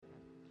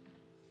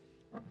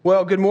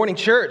Well, good morning,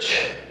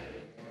 church.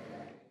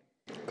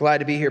 Glad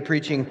to be here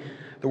preaching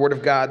the Word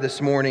of God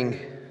this morning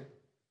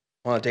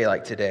on a day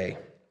like today.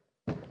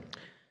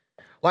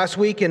 Last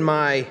week,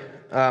 my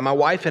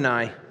wife and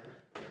I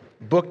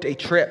booked a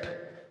trip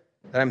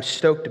that I'm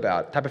stoked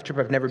about, a type of trip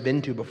I've never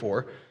been to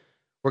before.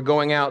 We're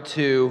going out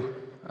to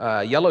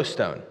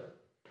Yellowstone,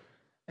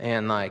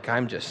 and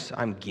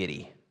I'm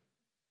giddy.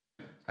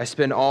 I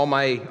spend all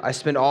my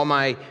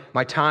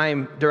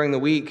time during the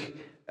week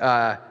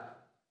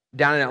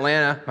down in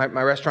Atlanta.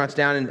 My restaurant's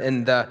down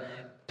in the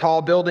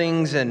tall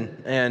buildings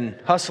and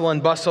hustle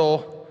and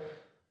bustle.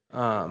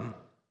 I'm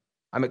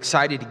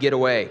excited to get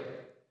away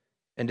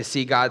and to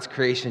see God's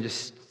creation,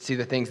 just see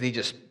the things that He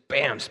just,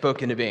 bam,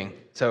 spoke into being.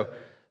 So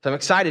I'm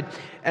excited.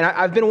 And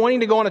I've been wanting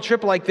to go on a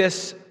trip like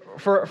this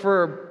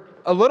for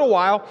a little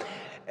while,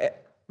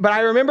 but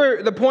I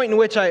remember the point in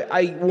which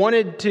I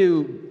wanted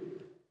to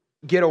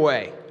get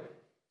away.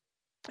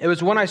 It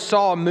was when I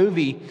saw a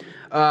movie.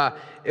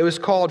 It was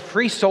called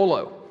Free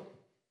Solo.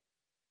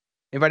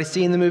 Anybody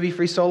seen the movie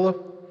Free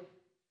Solo?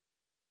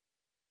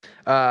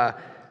 I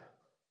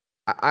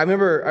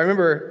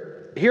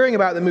remember hearing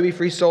about the movie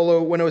Free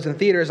Solo when it was in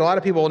theaters. A lot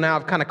of people now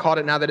have kind of caught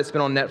it now that it's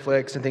been on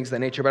Netflix and things of that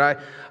nature.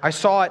 But I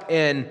saw it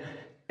in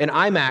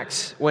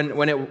IMAX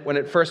when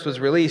it first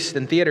was released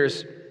in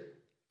theaters.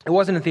 It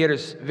wasn't in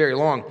theaters very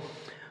long,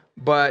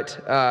 but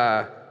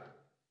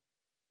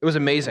it was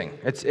amazing.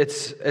 It's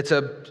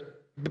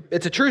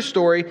a true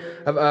story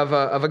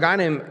of a guy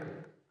named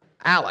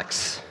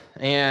Alex.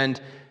 And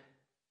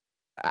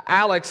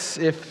Alex,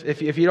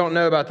 if you don't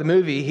know about the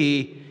movie,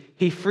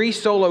 he free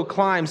solo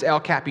climbs El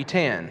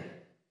Capitan.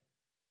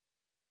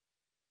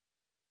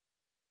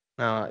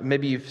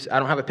 Maybe I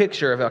don't have a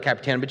picture of El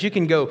Capitan, but you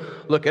can go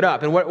look it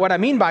up. And what I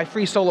mean by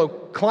free solo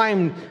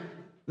climb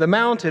the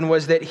mountain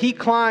was that he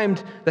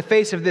climbed the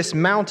face of this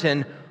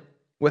mountain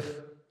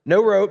with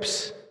no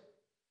ropes,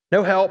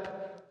 no help,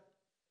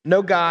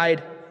 no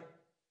guide,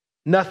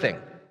 nothing.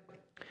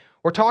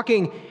 We're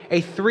talking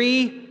a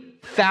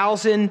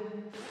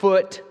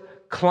 3,000-foot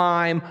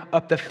climb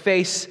up the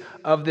face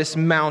of this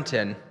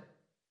mountain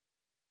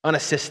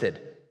unassisted.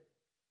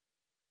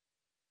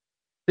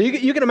 So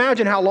you can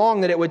imagine how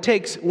long that it would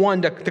take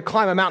one to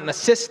climb a mountain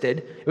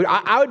assisted.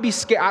 I would be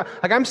scared.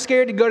 I'm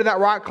scared to go to that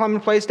rock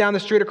climbing place down the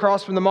street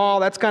across from the mall.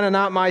 That's kind of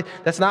not my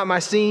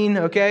scene,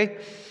 okay?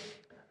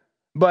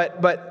 But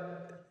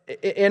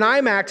in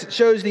IMAX, it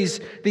shows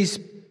these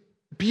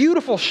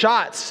beautiful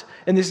shots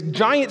and this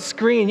giant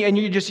screen, and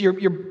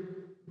your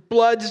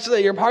blood's,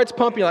 your heart's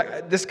pumping. You're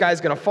like, this guy's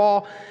gonna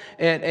fall,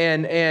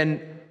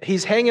 and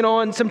he's hanging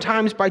on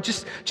sometimes by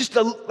just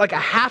like a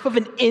half of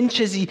an inch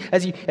as he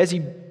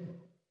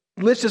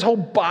lifts his whole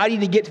body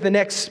to get to the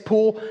next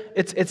pool.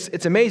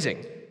 It's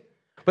amazing.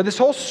 But this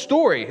whole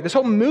story, this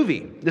whole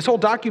movie, this whole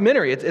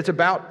documentary, it's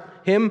about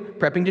him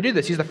prepping to do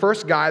this. He's the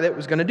first guy that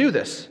was going to do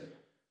this.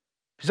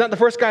 He's not the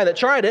first guy that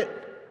tried it.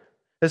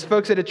 There's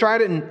folks that had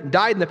tried it and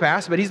died in the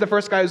past, but he's the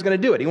first guy who's going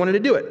to do it. He wanted to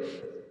do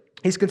it.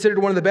 He's considered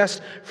one of the best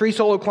free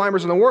solo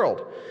climbers in the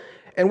world.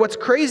 And what's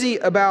crazy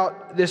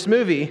about this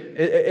movie,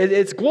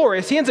 it's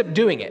glorious. He ends up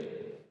doing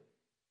it.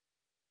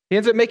 He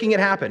ends up making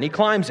it happen. He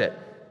climbs it.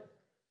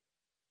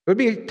 It would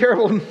be a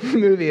terrible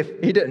movie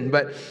if he didn't,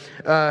 but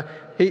I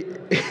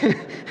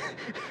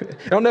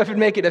don't know if it'd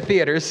make it to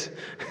theaters.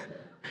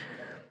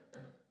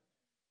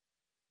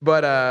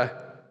 But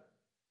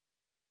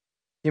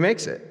he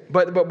makes it.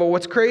 But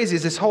what's crazy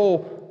is this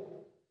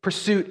whole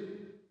pursuit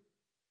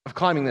of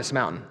climbing this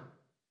mountain.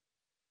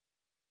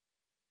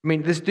 I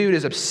mean, this dude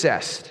is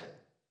obsessed.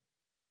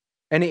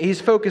 And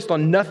he's focused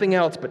on nothing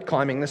else but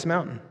climbing this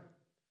mountain.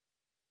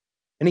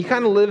 And he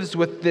kind of lives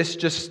with this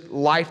just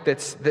life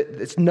that's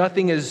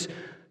nothing is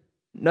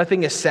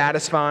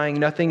satisfying,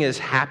 nothing is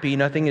happy,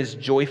 nothing is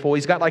joyful.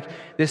 He's got like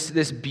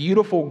this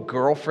beautiful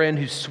girlfriend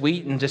who's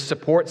sweet and just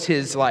supports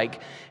his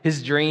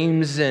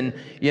dreams, and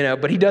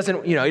but he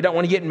doesn't, he don't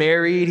want to get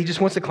married. He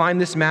just wants to climb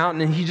this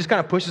mountain, and he just kind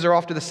of pushes her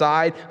off to the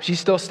side. She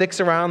still sticks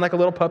around like a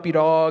little puppy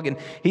dog, and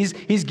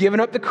he's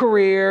given up the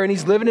career, and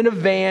he's living in a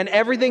van.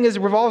 Everything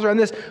revolves around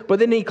this, but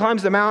then he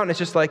climbs the mountain. It's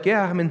just like,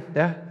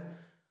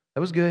 that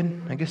was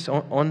good. I guess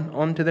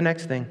on to the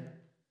next thing.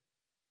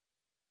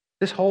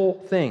 This whole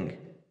thing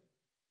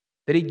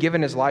that he'd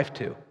given his life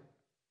to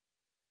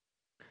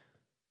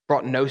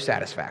brought no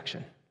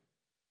satisfaction.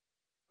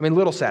 I mean,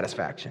 little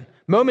satisfaction.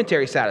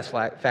 Momentary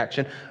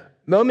satisfaction.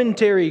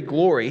 Momentary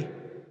glory.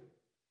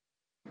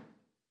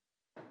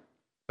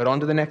 But on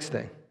to the next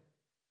thing.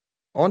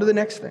 On to the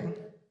next thing.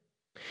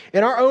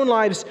 In our own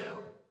lives,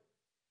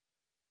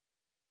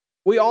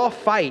 we all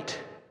fight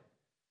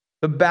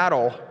the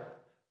battle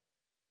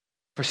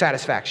for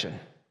satisfaction.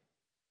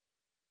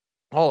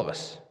 All of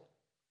us.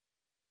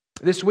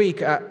 This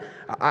week,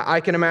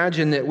 I can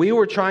imagine that we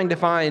were trying to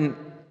find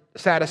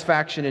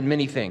satisfaction in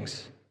many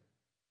things.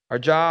 Our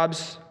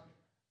jobs,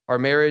 our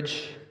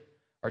marriage,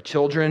 our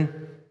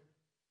children,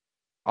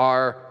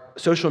 our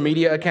social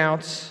media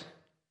accounts,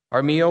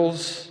 our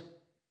meals,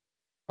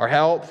 our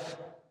health,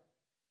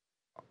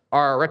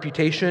 our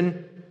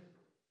reputation,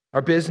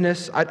 our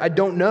business. I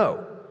don't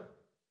know.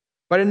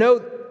 But I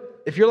know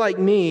if you're like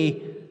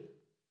me,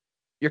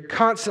 you're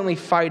constantly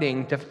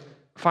fighting to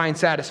find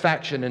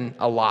satisfaction in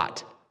a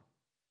lot.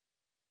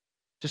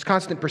 Just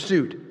constant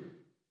pursuit.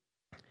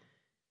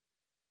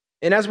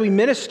 And as we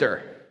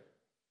minister,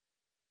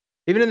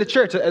 even in the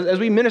church, as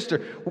we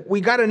minister,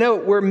 we got to know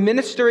we're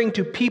ministering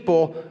to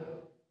people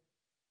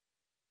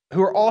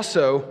who are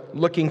also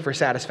looking for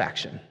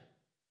satisfaction.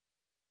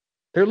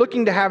 They're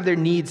looking to have their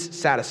needs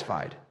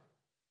satisfied.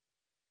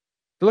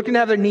 They're looking to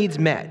have their needs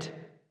met.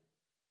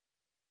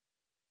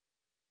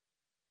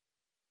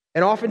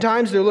 And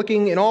oftentimes they're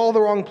looking in all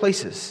the wrong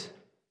places.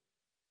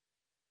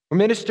 We're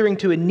ministering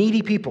to a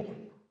needy people.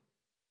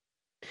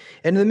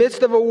 And in the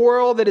midst of a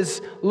world that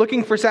is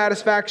looking for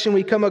satisfaction,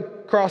 we come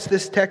across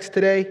this text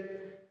today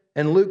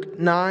in Luke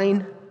 9.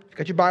 If you've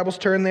got your Bibles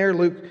turned there,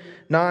 Luke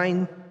 9.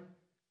 We're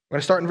going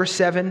to start in verse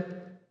 7.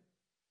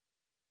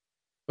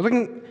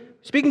 We're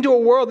speaking to a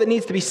world that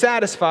needs to be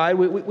satisfied.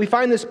 We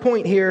find this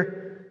point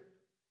here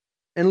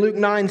in Luke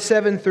 9,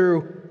 7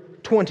 through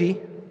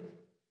 20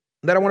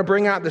 that I want to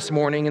bring out this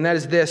morning, and that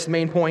is this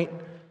main point.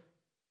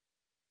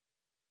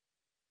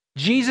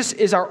 Jesus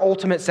is our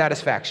ultimate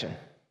satisfaction.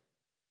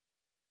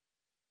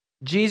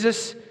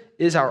 Jesus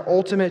is our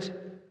ultimate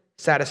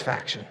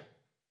satisfaction.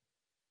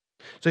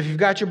 So if you've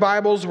got your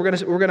Bibles, I'm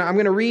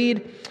going to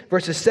read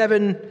verses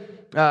 7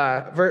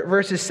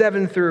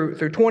 through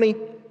 20.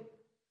 We're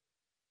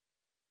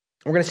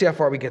going to see how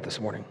far we get this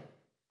morning.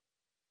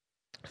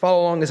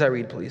 Follow along as I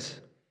read,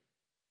 please.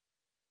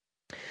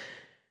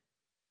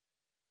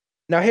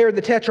 Now Herod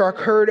the Tetrarch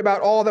heard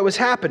about all that was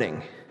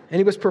happening, and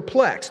he was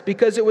perplexed,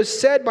 because it was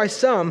said by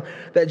some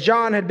that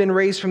John had been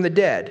raised from the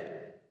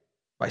dead,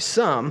 by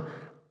some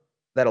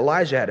that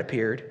Elijah had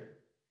appeared,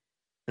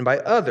 and by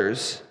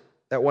others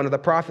that one of the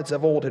prophets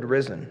of old had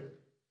risen.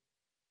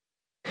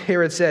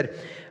 Herod said,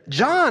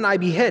 "John I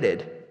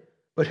beheaded,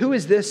 but who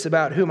is this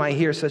about whom I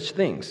hear such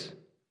things?"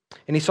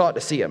 And he sought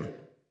to see him.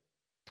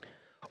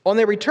 On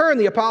their return,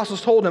 the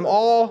apostles told him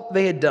all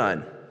they had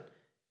done.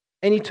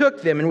 And he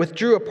took them and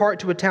withdrew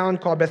apart to a town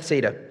called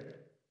Bethsaida.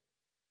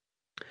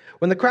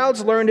 When the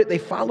crowds learned it, they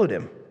followed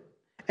him.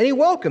 And he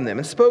welcomed them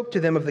and spoke to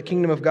them of the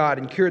kingdom of God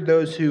and cured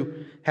those who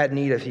had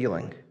need of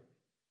healing.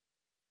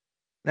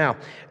 Now,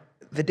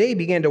 the day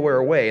began to wear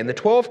away, and the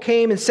 12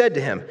 came and said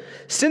to him,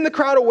 "Send the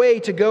crowd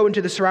away to go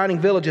into the surrounding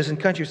villages and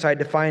countryside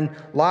to find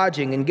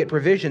lodging and get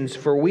provisions,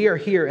 for we are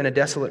here in a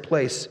desolate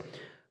place."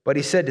 But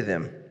he said to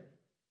them,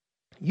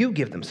 "You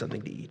give them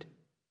something to eat."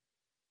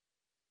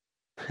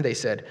 They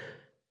said,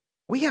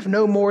 "We have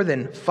no more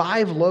than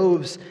 5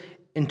 loaves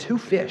and 2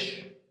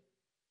 fish,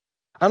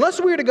 unless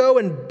we are to go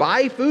and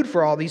buy food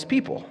for all these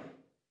people."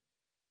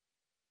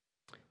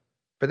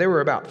 For there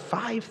were about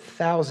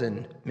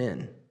 5,000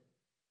 men.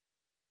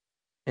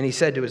 And he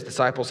said to his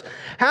disciples,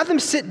 "Have them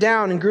sit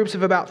down in groups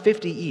of about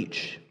 50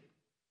 each."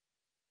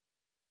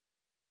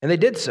 And they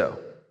did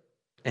so,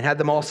 and had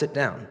them all sit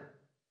down.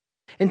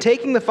 And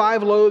taking the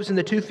 5 loaves and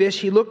the 2 fish,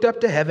 he looked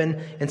up to heaven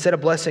and said a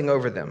blessing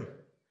over them.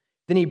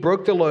 Then he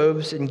broke the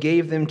loaves and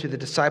gave them to the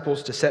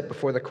disciples to set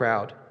before the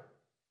crowd.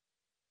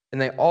 And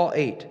they all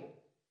ate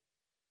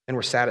and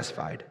were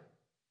satisfied.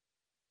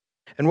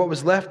 And what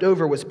was left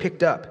over was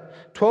picked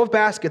up, 12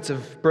 baskets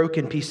of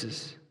broken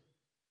pieces.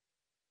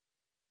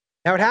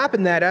 Now it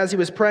happened that as he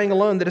was praying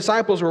alone, the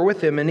disciples were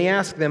with him, and he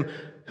asked them,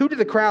 "Who do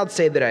the crowd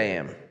say that I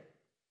am?"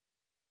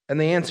 And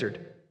they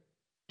answered,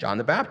 "John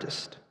the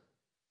Baptist.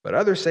 But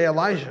others say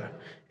Elijah,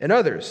 and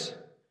others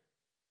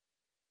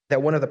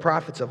that one of the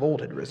prophets of old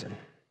had risen."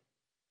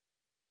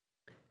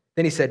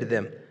 Then he said to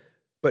them,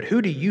 "But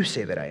who do you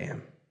say that I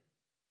am?"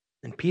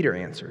 And Peter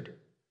answered,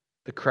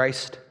 "The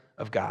Christ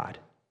of God."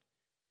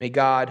 May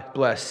God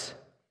bless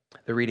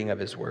the reading of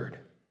his word.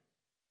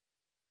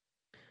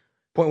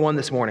 Point 1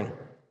 this morning.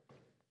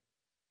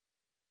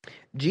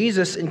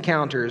 Jesus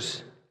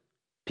encounters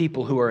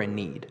people who are in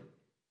need.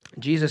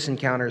 Jesus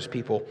encounters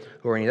people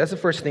who are in need. That's the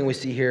first thing we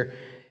see here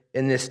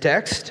in this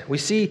text. We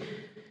see,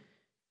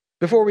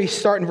 before we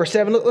start in verse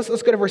 7,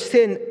 let's go to verse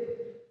 10.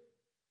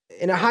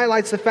 And it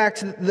highlights the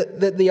fact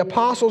that the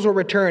apostles were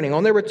returning.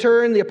 On their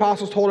return, the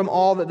apostles told them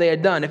all that they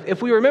had done.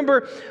 If we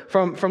remember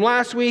from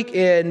last week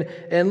in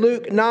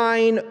Luke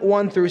 9,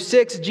 1 through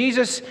 6,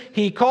 Jesus,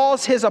 he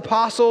calls his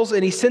apostles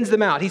and he sends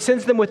them out. He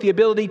sends them with the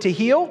ability to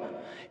heal.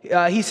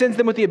 He sends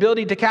them with the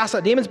ability to cast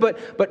out demons,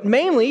 but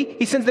mainly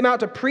he sends them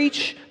out to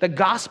preach the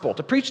gospel,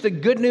 to preach the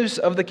good news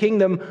of the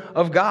kingdom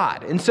of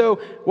God. And so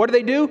what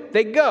do?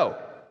 They go,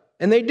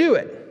 and they do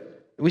it.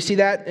 We see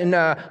that in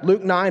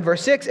Luke 9,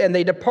 verse 6, "And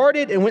they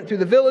departed and went through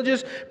the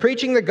villages,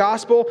 preaching the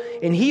gospel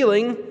and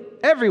healing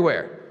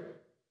everywhere."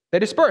 They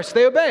disperse,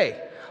 they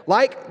obey.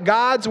 Like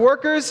God's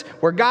workers,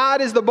 where God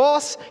is the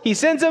boss, he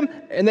sends them,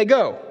 and they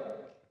go.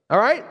 All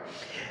right?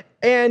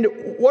 And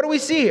what do we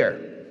see here?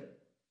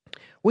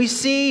 We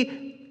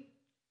see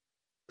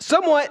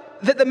somewhat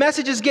that the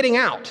message is getting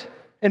out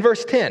in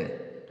verse 10.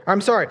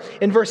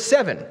 In verse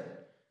 7.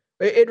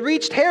 It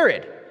reached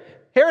Herod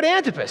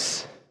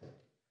Antipas.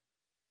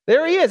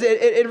 There he is.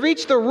 It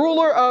reached the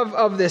ruler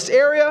of this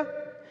area,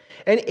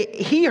 and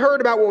he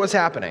heard about what was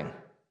happening.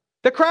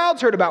 The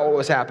crowds heard about what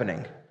was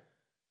happening.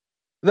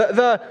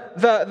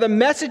 The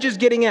message is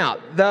getting out.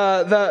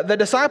 The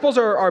disciples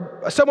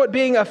are somewhat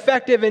being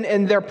effective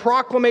in their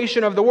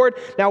proclamation of the word.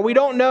 Now, we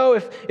don't know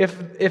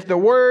if the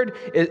word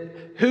is,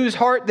 whose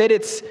heart that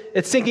it's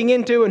sinking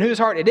into and whose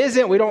heart it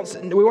isn't. We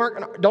don't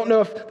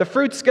know if the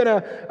fruit's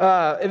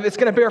if it's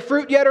gonna bear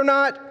fruit yet or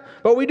not.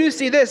 But we do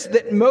see this,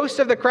 that most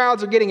of the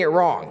crowds are getting it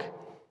wrong.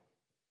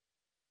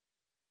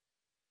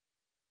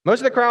 Most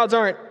of the crowds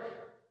aren't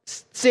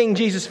seeing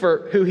Jesus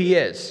for who he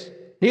is.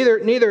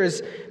 Neither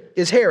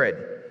is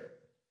Herod.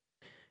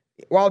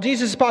 While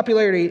Jesus'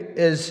 popularity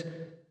is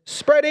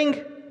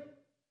spreading,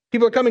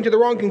 people are coming to the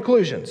wrong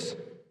conclusions.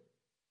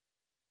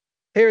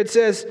 Herod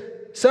says,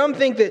 some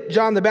think that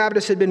John the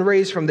Baptist had been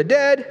raised from the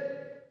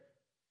dead.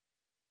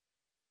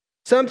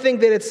 Some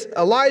think that it's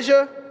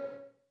Elijah.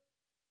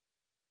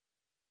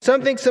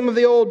 Some think some of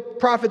the old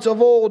prophets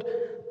of old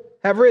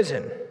have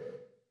risen.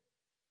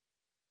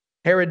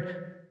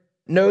 Herod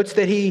notes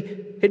that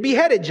he had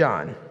beheaded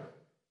John.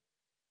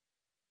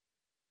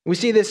 We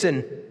see this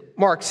in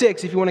Mark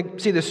 6, if you want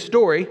to see this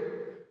story.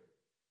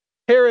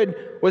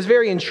 Herod was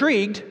very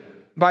intrigued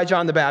by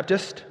John the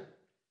Baptist.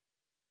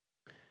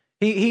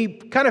 He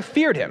kind of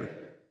feared him.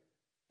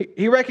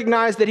 He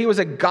recognized that he was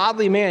a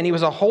godly man. He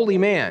was a holy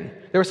man.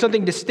 There was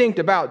something distinct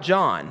about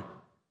John.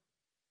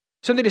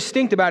 Something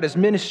distinct about his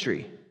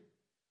ministry.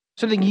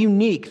 Something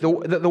unique, the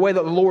way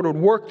that the Lord would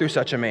work through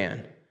such a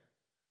man.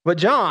 But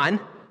John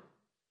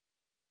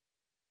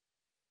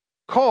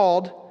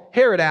called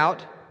Herod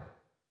out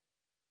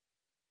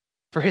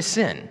for his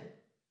sin.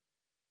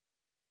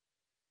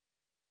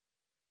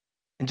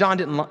 And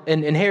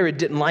Herod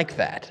didn't like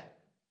that.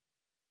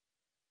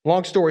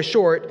 Long story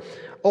short,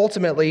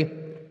 ultimately,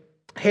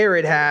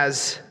 Herod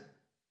has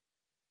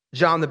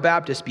John the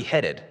Baptist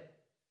beheaded.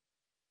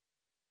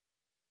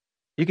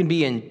 You can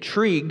be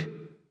intrigued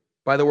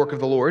by the work of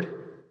the Lord.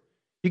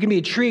 You can be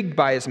intrigued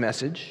by his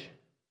message.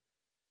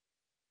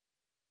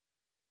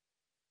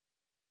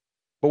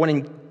 But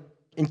when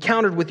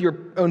encountered with your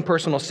own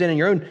personal sin and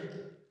your own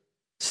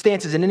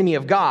stance as an enemy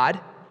of God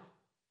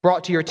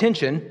brought to your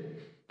attention,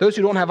 those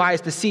who don't have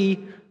eyes to see,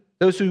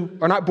 those who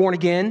are not born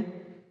again,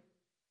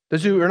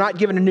 those who are not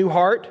given a new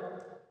heart,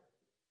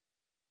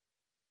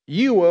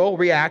 you will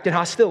react in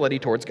hostility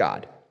towards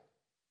God.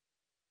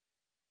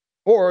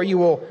 Or you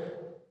will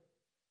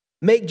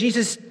make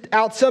Jesus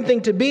out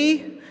something to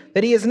be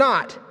that he is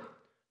not.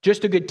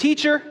 Just a good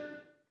teacher,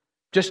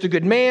 just a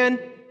good man,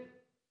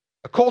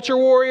 a culture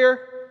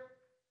warrior,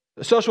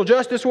 a social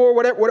justice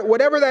warrior,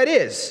 whatever that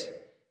is.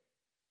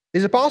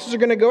 These apostles are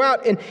going to go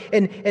out, and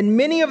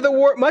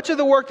much of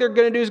the work they're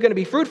going to do is going to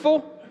be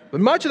fruitful,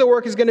 but much of the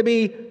work is going to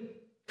be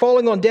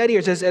falling on dead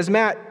ears, as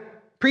Matt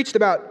preached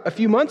about a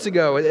few months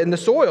ago in the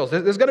soils.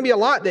 There's going to be a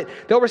lot that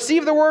they'll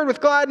receive the word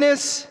with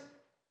gladness,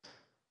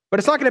 but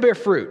it's not going to bear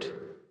fruit.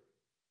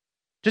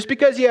 Just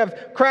because you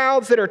have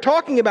crowds that are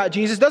talking about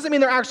Jesus doesn't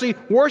mean they're actually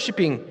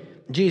worshiping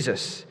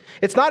Jesus.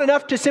 It's not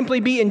enough to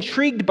simply be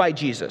intrigued by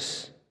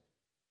Jesus.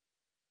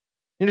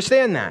 You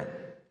understand that?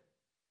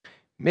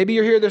 Maybe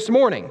you're here this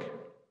morning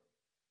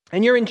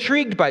and you're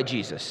intrigued by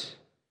Jesus.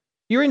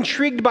 You're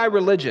intrigued by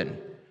religion.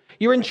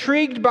 You're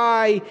intrigued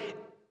by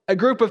a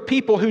group of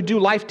people who do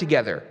life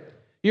together.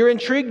 You're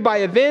intrigued by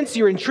events.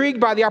 You're intrigued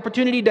by the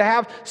opportunity to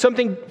have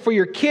something for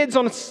your kids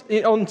on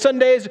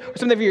Sundays, or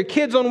something for your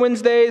kids on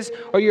Wednesdays,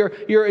 or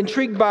you're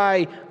intrigued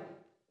by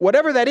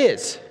whatever that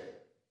is.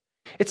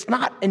 It's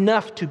not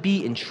enough to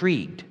be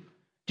intrigued.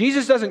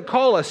 Jesus doesn't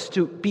call us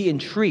to be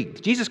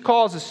intrigued. Jesus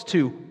calls us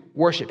to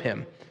worship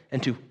him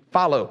and to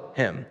follow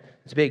him.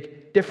 It's a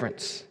big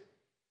difference.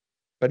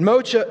 But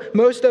most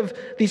of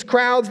these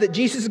crowds that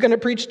Jesus is going to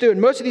preach to, and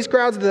most of these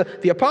crowds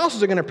the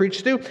apostles are going to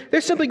preach to,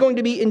 they're simply going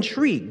to be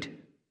intrigued.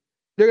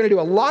 They're going to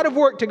do a lot of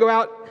work to go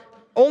out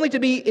only to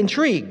be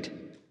intrigued.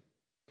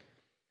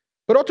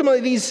 But ultimately,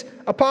 these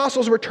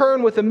apostles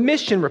return with a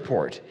mission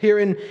report here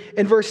in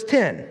verse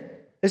 10.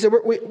 They said,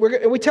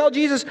 we tell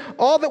Jesus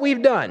all that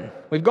we've done.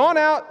 We've gone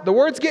out, the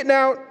word's getting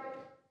out,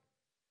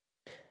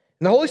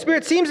 and the Holy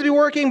Spirit seems to be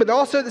working, but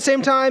also at the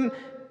same time,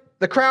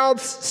 the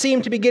crowds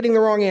seem to be getting the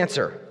wrong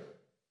answer.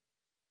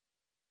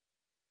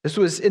 This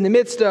was in the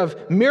midst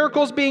of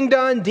miracles being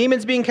done,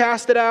 demons being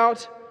casted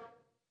out,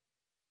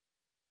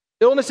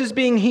 illnesses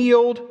being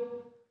healed,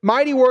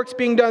 mighty works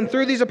being done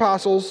through these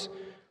apostles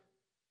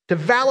to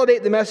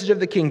validate the message of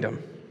the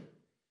kingdom.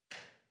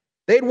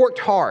 They'd worked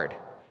hard.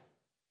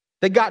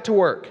 They got to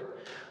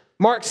work.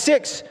 Mark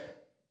 6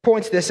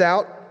 points this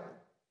out,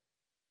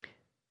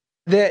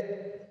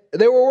 that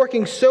they were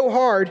working so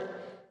hard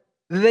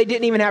that they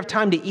didn't even have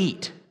time to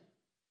eat.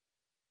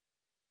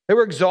 They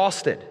were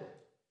exhausted.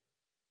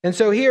 And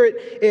so here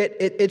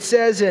it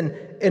says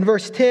in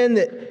verse 10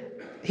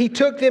 that he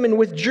took them and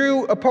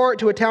withdrew apart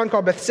to a town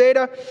called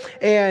Bethsaida.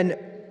 And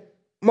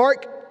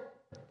Mark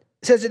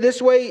says it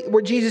this way,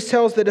 where Jesus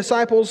tells the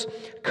disciples,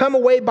 "Come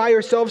away by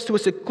yourselves to a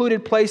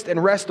secluded place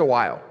and rest a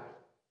while."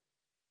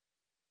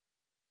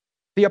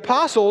 The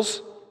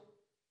apostles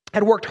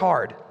had worked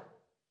hard.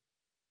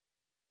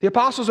 The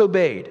apostles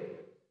obeyed.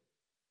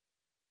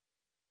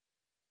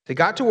 They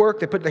got to work,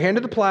 they put their hand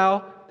to the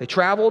plow, they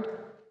traveled,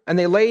 and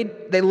they laid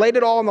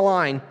it all on the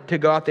line to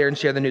go out there and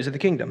share the news of the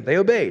kingdom. They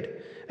obeyed.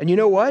 And you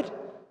know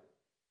what?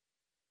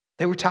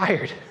 They were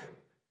tired.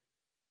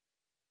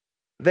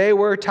 They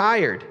were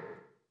tired.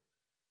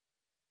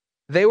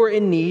 They were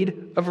in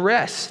need of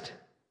rest.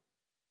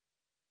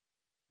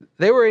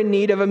 They were in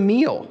need of a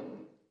meal.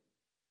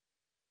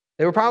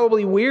 They were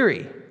probably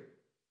weary.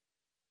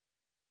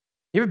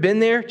 You ever been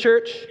there,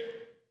 church?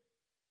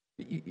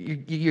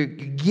 You're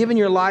giving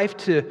your life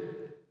to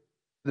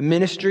the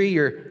ministry,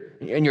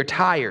 and you're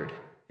tired.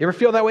 You ever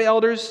feel that way,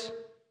 elders?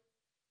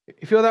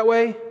 You feel that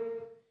way?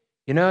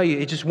 You know,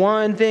 it's just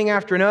one thing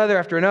after another,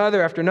 after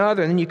another, after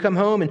another, and then you come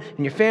home and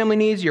your family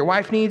needs you, your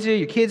wife needs you,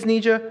 your kids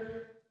need you.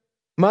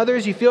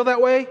 Mothers, you feel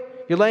that way?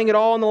 You're laying it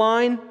all on the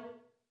line?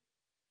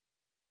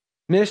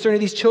 Ministering to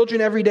these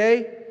children every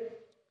day?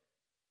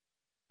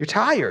 You're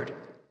tired.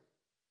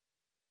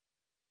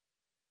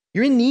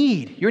 You're in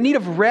need. You're in need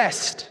of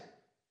rest.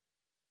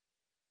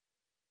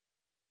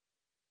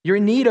 You're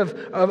in need of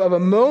a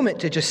moment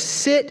to just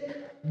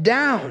sit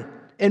down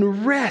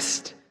and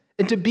rest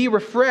and to be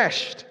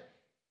refreshed.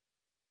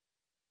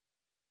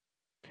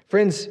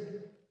 Friends,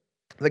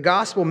 the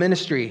gospel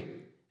ministry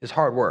is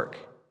hard work.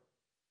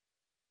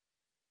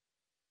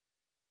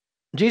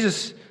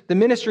 The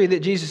ministry that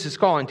Jesus is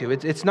calling to,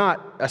 it's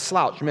not a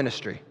slouch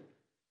ministry.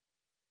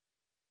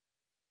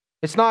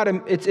 It's not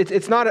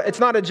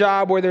a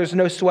job where there's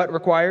no sweat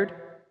required.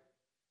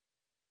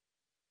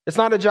 It's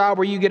not a job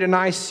where you get a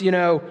nice,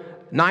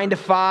 9 to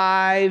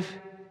 5.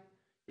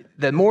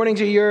 The mornings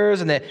are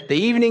yours and the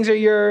evenings are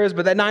yours,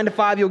 but that 9 to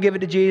 5 you'll give it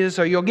to Jesus,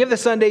 or you'll give the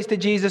Sundays to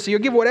Jesus, or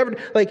you'll give whatever.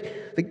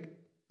 Like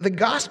the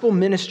gospel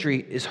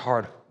ministry is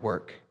hard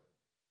work.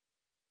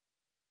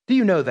 Do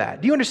you know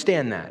that? Do you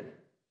understand that?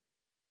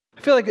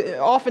 I feel like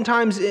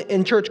oftentimes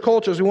in church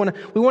cultures, we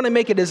want to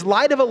make it as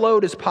light of a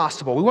load as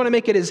possible. We want to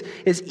make it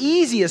as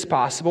easy as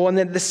possible. And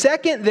then the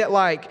second that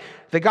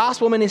the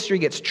gospel ministry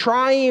gets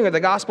trying, or the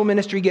gospel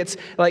ministry gets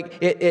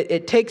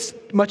it takes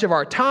much of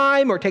our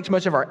time, or takes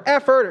much of our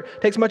effort, or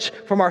takes much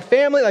from our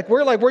family,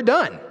 we're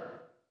done.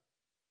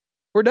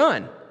 We're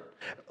done.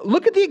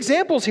 Look at the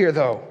examples here,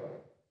 though.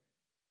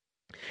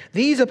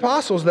 These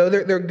apostles, though,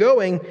 they're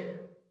going,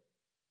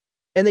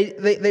 and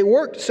they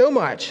worked so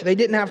much they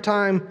didn't have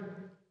time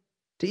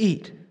to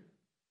eat.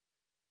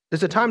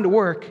 There's a time to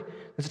work,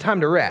 there's a time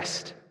to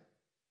rest.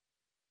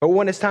 But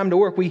when it's time to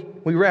work, we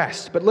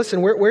rest. But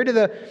listen, where do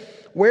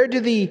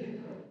the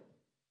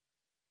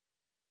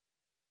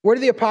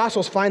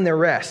apostles find their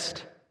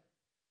rest?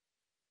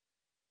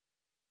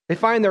 They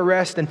find their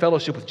rest in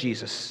fellowship with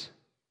Jesus.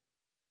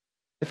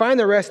 They find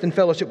their rest in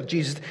fellowship with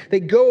Jesus. They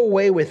go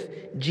away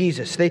with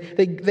Jesus.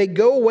 They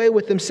go away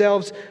with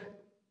themselves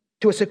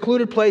to a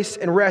secluded place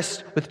and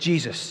rest with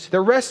Jesus.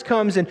 Their rest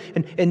comes in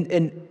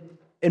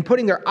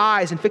putting their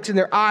eyes and fixing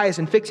their eyes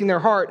and fixing their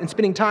heart and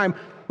spending time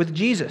with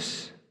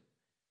Jesus.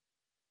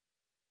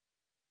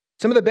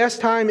 Some of the best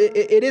time,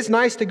 it is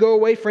nice to go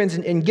away, friends,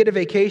 and get a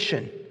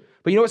vacation.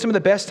 But you know what some of the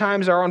best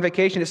times are on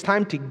vacation? It's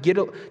time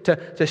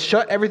to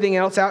shut everything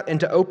else out and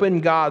to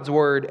open God's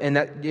Word. And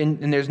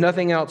there's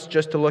nothing else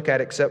just to look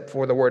at except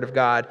for the Word of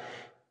God.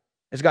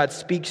 As God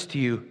speaks to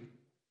you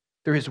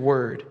through His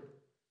Word.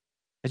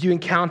 As you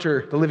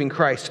encounter the living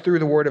Christ through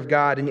the Word of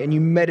God, and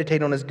you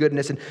meditate on His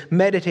goodness and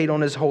meditate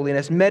on His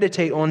holiness,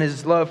 meditate on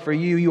His love for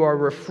you, you are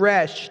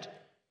refreshed.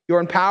 You are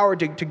empowered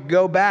to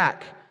go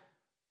back.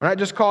 We're not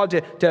just called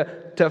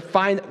to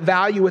find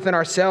value within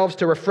ourselves,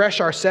 to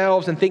refresh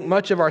ourselves and think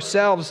much of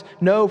ourselves.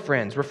 No,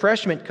 friends,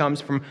 refreshment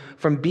comes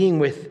from being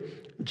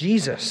with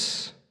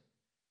Jesus.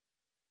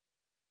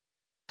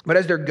 But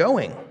as they're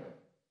going,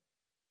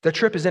 the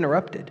trip is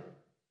interrupted.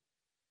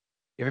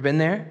 You ever been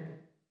there?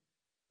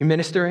 You're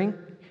ministering,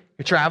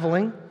 you're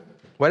traveling,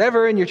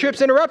 whatever, and your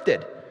trip's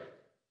interrupted.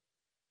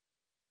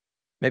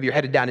 Maybe you're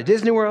headed down to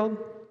Disney World.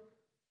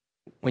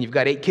 When you've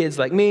got 8 kids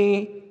like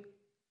me,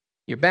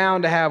 you're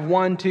bound to have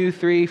 1, 2,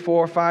 3,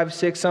 4, 5,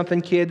 6 something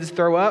kids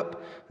throw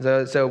up.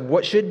 So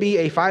what should be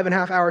a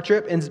 5.5-hour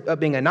trip ends up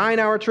being a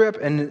 9-hour trip.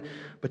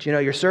 But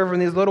you're serving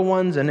these little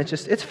ones, and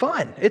it's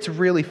fun. It's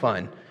really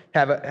fun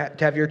to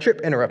have your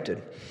trip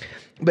interrupted.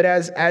 But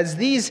as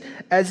these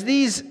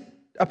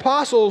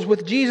apostles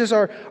with Jesus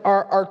are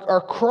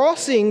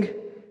crossing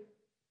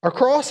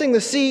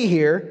the sea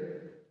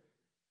here,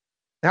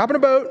 they hop in a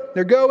boat.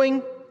 They're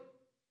going.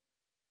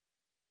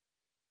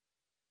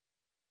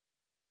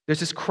 There's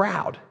this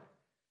crowd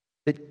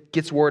that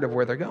gets word of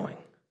where they're going.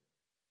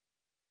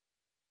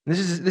 And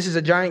this is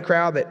a giant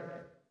crowd that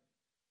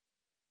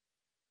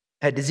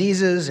had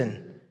diseases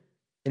and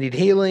needed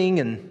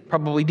healing and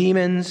probably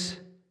demons.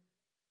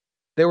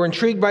 They were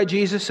intrigued by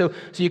Jesus. So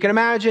you can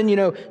imagine,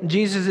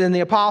 Jesus and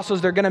the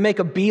apostles, they're going to make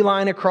a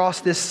beeline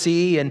across this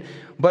sea.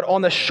 But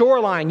on the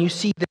shoreline, you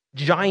see the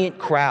giant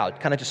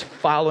crowd kind of just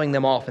following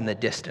them off in the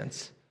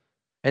distance.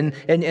 And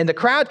the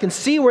crowd can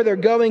see where they're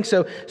going,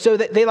 so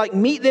that they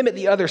meet them at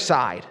the other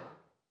side.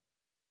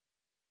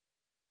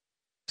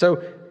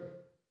 So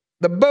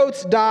the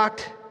boat's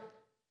docked.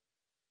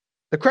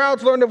 The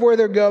crowds learned of where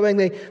they're going.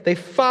 They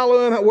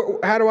follow him.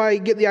 How do I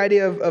get the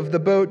idea of the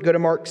boat? Go to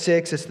Mark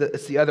 6.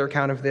 It's the other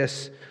account of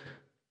this.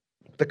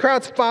 The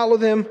crowds follow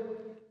them,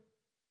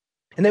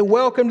 and they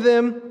welcomed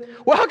them.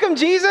 Welcome,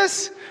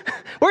 Jesus.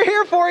 We're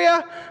here for you.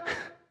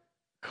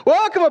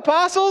 Welcome,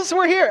 apostles.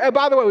 We're here.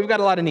 By the way, we've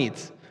got a lot of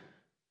needs.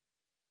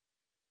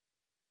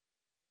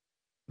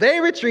 They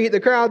retreat.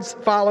 The crowds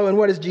follow. And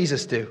what does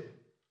Jesus do?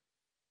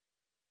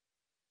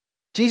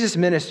 Jesus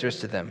ministers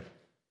to them.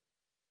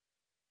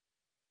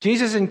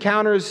 Jesus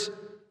encounters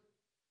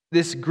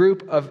this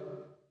group of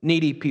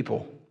needy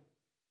people,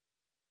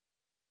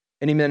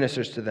 and he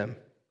ministers to them.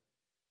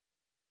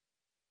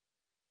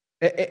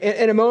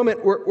 In a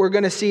moment, we're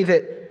going to see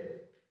that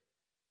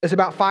it's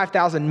about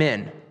 5,000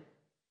 men.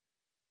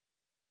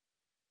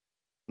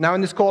 Now,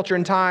 in this culture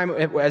and time,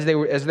 as they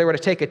were to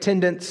take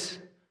attendance,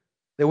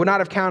 they would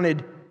not have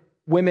counted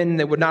women,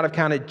 they would not have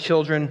counted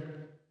children,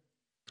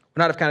 would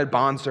not have counted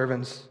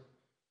bondservants.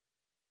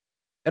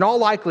 In all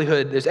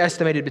likelihood, there's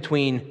estimated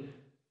between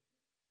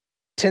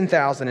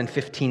 10,000 and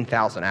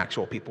 15,000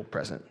 actual people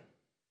present.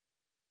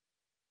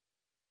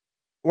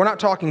 We're not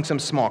talking some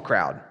small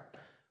crowd.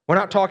 We're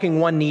not talking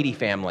one needy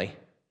family.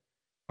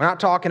 We're not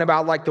talking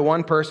about like the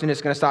one person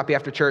that's going to stop you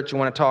after church and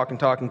want to talk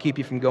and keep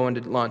you from going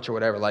to lunch or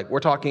whatever. Like,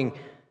 we're talking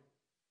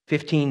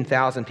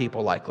 15,000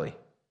 people likely.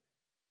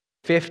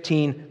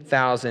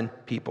 15,000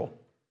 people.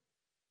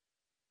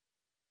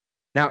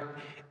 Now,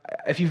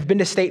 if you've been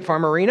to State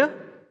Farm Arena,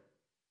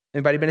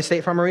 anybody been to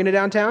State Farm Arena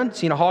downtown?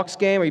 Seen a Hawks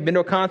game or you've been to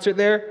a concert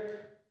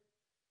there?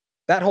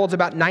 That holds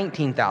about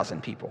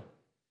 19,000 people.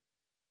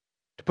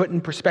 To put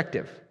in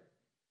perspective,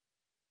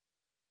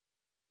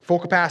 full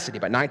capacity,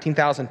 about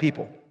 19,000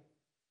 people.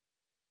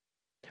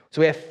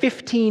 So we have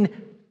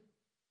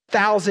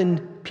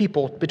 15,000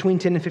 people, between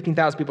 10 and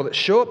 15,000 people that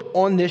show up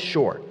on this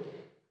shore.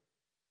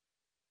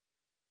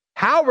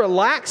 How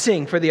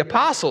relaxing for the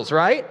apostles,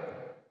 right?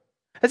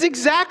 That's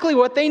exactly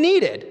what they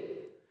needed.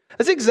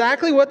 That's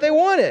exactly what they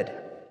wanted.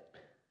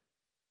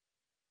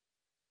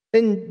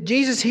 And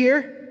Jesus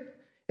here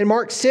in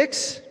Mark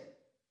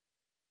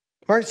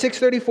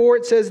 6:34,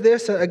 it says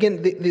this.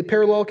 Again, the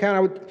parallel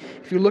account,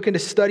 if you're looking to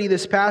study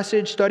this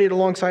passage, study it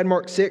alongside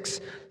Mark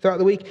 6 throughout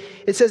the week.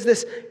 It says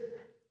this: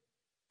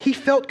 he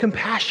felt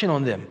compassion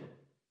on them.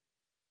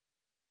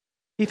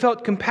 He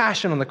felt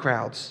compassion on the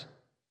crowds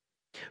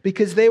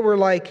because they were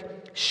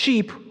like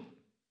sheep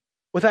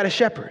without a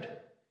shepherd.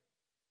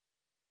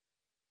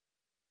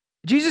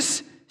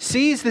 Jesus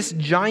sees this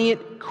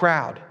giant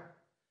crowd,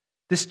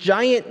 this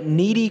giant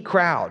needy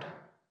crowd,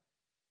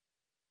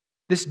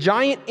 this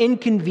giant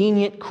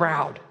inconvenient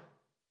crowd,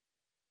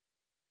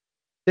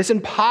 this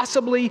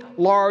impossibly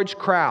large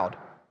crowd,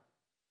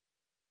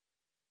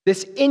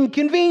 this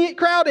inconvenient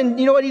crowd, and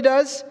you know what he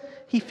does?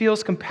 He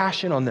feels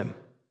compassion on them.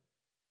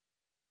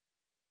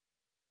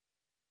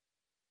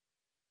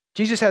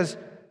 Jesus has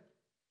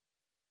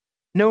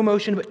no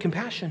emotion but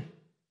compassion.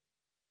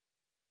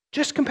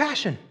 Just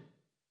compassion.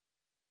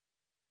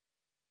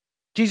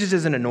 Jesus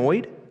isn't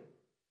annoyed.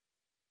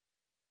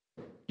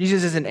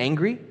 Jesus isn't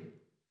angry.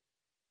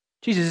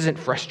 Jesus isn't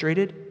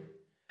frustrated.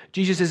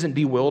 Jesus isn't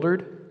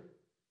bewildered.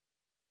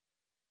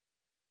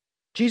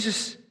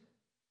 Jesus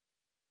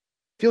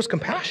feels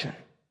compassion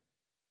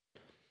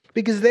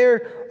because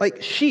they're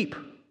like sheep,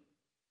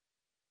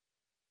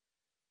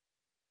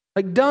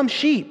 like dumb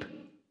sheep,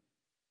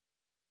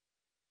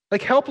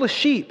 like helpless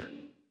sheep,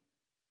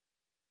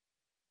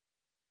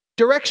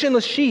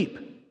 directionless sheep,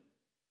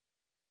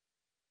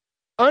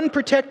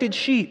 unprotected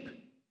sheep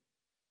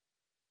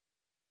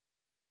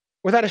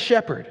without a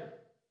shepherd.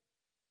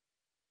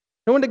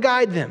 No one to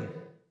guide them.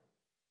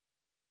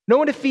 No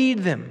one to feed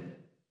them.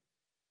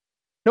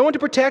 No one to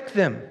protect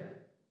them.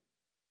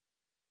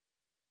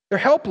 They're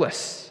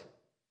helpless.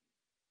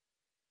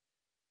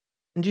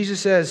 And Jesus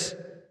says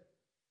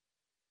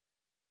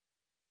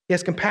he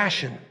has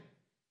compassion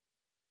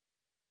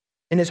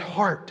in his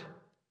heart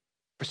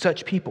for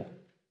such people.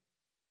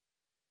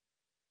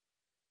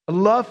 A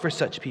love for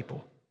such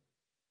people.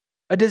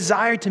 A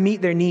desire to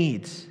meet their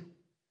needs.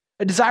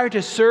 A desire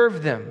to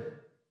serve them.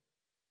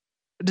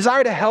 A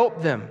desire to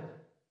help them.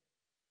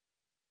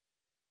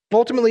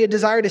 Ultimately, a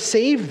desire to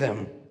save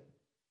them.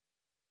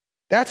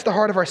 That's the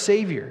heart of our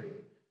Savior.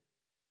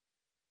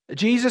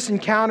 Jesus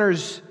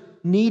encounters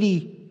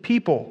needy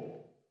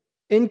people,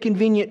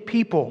 inconvenient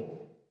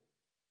people,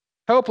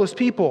 helpless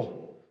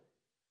people,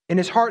 and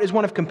his heart is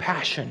one of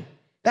compassion.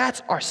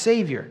 That's our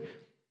Savior.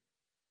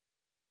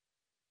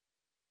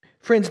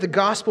 Friends, the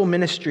gospel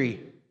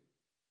ministry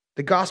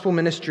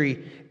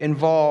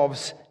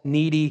involves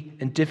needy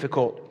and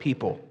difficult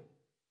people.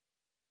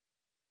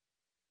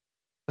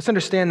 Let's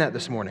understand that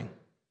this morning.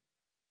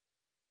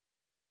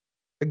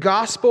 The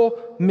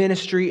gospel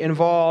ministry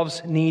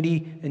involves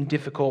needy and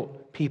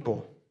difficult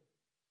people.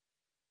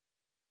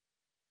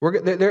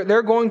 There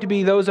are going to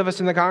be those of us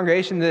in the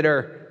congregation that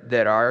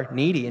are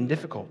needy and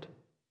difficult.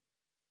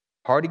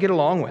 Hard to get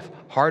along with,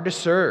 hard to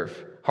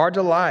serve, hard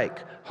to like,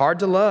 hard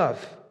to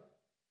love.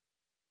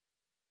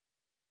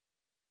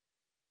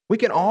 We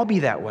can all be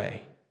that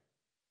way.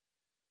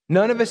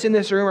 None of us in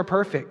this room are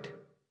perfect.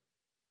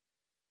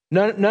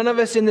 None of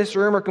us in this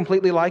room are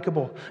completely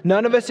likable.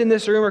 None of us in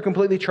this room are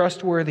completely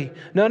trustworthy.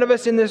 None of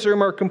us in this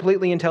room are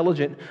completely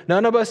intelligent.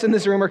 None of us in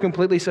this room are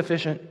completely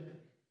sufficient.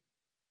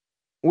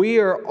 We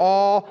are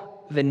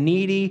all the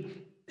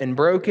needy and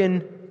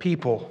broken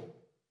people,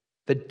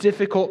 the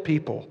difficult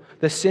people,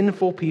 the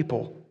sinful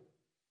people,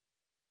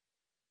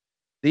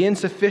 the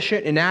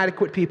insufficient,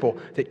 inadequate people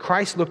that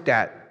Christ looked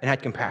at and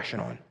had compassion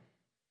on.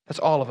 That's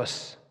all of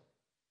us.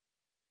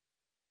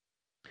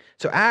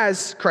 So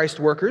as Christ's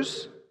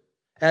workers,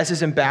 as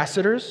his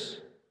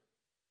ambassadors,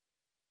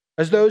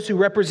 as those who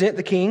represent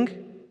the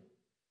King,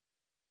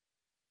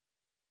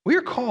 we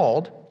are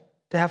called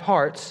to have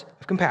hearts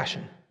of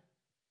compassion.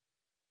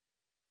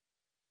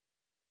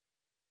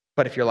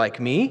 But if you're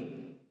like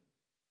me,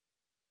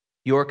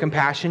 your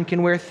compassion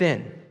can wear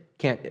thin,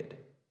 can't it?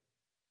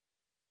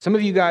 Some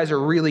of you guys are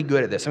really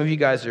good at this. Some of you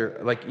guys are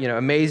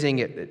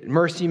amazing at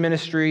mercy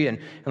ministry and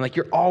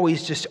you're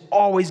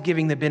always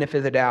giving the benefit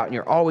of the doubt, and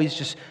you're always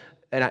just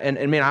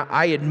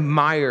I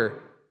admire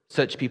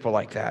such people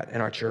like that in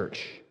our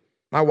church.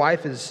 My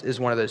wife is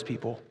one of those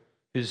people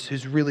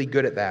who's really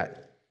good at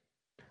that.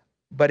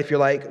 But if you're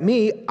like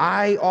me,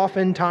 I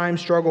oftentimes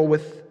struggle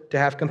to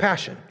have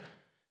compassion.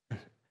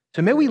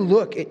 So may we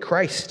look at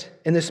Christ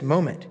in this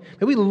moment.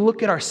 May we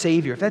look at our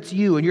Savior. If that's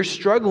you and you're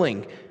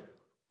struggling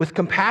with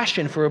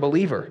compassion for a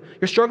believer,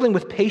 you're struggling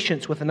with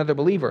patience with another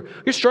believer,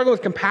 you're struggling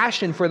with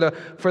compassion for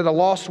the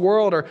lost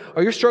world, or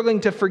you're struggling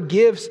to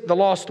forgive the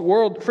lost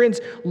world,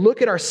 friends,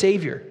 look at our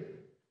Savior.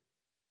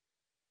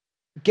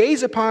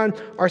 Gaze upon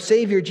our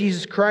Savior,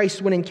 Jesus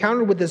Christ, when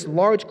encountered with this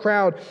large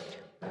crowd.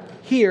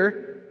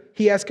 Here,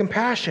 he has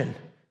compassion.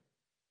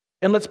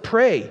 And let's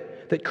pray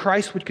that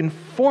Christ would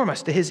conform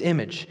us to his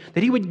image,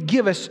 that he would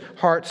give us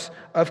hearts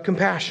of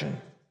compassion.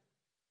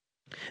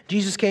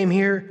 Jesus came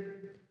here.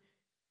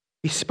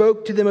 He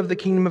spoke to them of the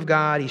kingdom of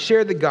God. He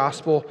shared the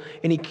gospel,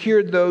 and he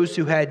cured those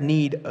who had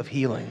need of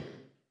healing.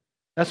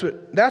 That's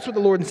what the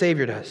Lord and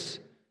Savior does.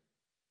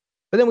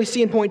 But then we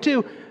see in point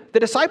 2, the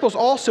disciples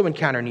also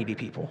encounter needy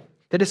people.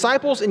 The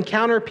disciples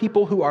encounter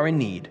people who are in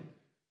need.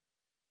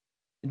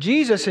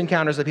 Jesus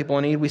encounters the people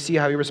in need. We see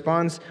how he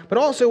responds. But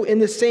also in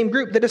this same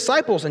group, the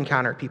disciples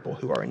encounter people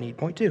who are in need.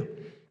 Point 2.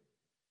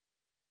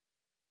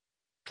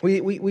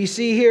 We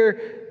see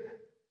here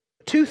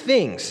two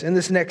things in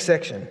this next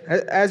section.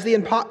 As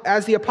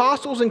the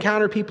apostles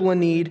encounter people in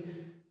need,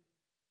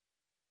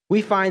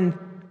 we find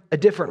a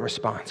different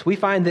response. We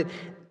find that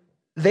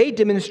they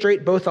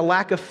demonstrate both a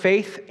lack of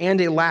faith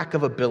and a lack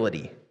of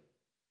ability.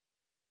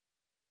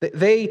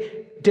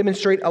 They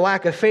demonstrate a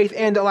lack of faith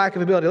and a lack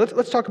of ability.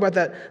 Let's talk about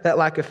that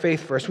lack of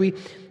faith first. We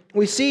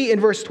see in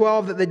verse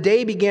 12 that the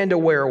day began to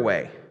wear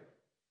away.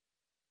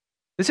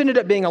 This ended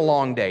up being a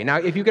long day. Now,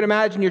 if you can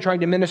imagine you're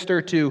trying to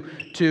minister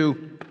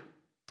to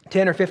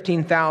 10 or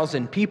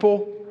 15,000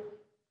 people,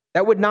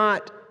 that would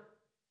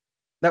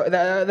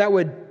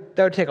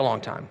take a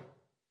long time.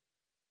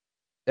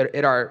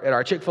 At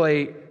our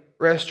Chick-fil-A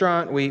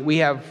restaurant, we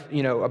have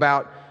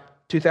about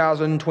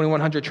 2,000,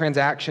 2,100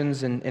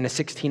 transactions in a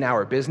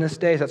 16-hour business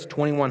day. So that's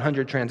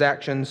 2,100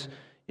 transactions,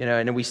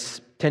 and we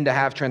tend to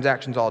have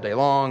transactions all day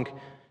long.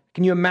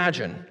 Can you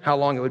imagine how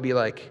long it would be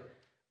like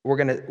we're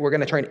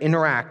gonna try and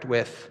interact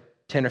with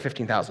 10 or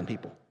 15,000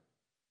 people?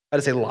 That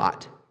is a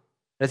lot.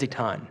 That is a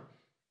ton.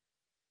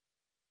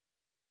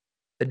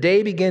 The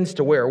day begins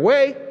to wear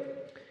away.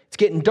 It's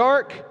getting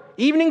dark.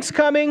 Evening's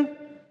coming.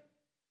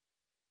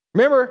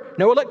 Remember,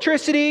 no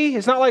electricity.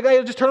 It's not like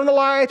they'll just turn on the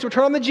lights or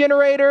turn on the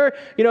generator.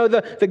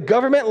 The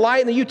government light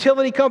and the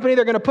utility company,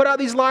 they're going to put out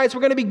these lights.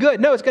 We're going to be good.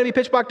 No, it's going to be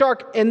pitch black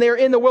dark, and they're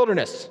in the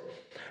wilderness.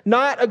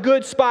 Not a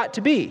good spot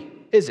to be,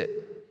 is it?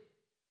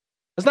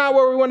 That's not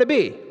where we want to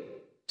be.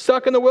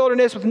 Stuck in the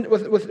wilderness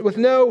with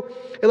no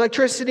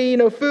electricity,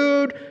 no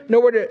food,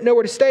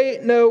 nowhere to stay,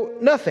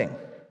 nothing.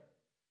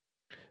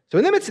 So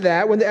in the midst of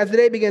that, as the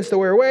day begins to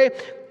wear away,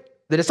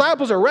 the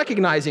disciples are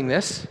recognizing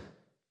this.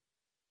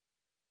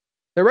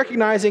 They're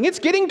recognizing it's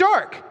getting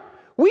dark.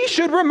 We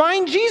should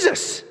remind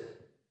Jesus.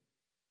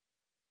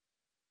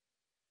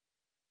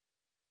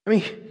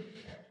 They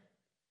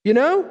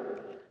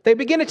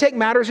begin to take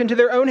matters into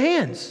their own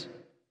hands.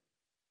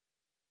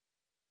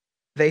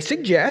 They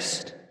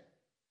suggest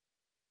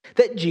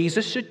that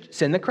Jesus should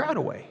send the crowd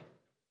away.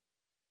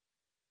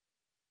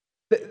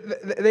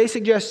 They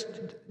suggest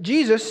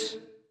Jesus,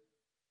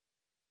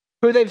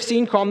 who they've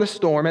seen calm the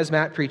storm, as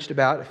Matt preached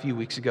about a few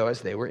weeks ago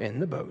as they were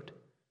in the boat.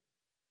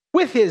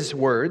 With his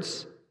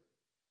words,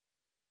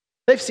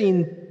 they've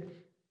seen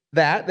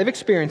that. They've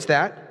experienced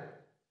that.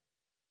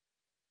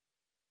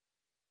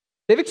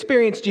 They've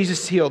experienced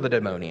Jesus heal the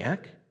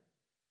demoniac.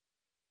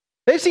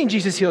 They've seen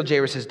Jesus heal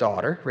Jairus'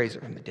 daughter, raise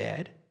her from the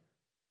dead.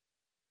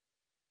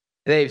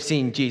 They've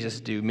seen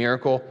Jesus do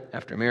miracle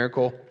after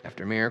miracle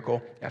after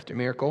miracle after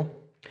miracle.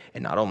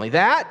 And not only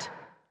that,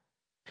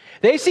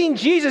 they've seen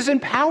Jesus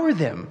empower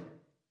them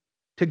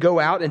to go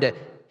out and to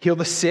heal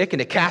the sick and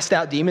to cast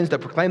out demons, to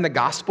proclaim the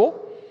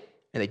gospel.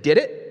 And they did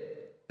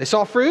it. They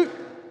saw fruit.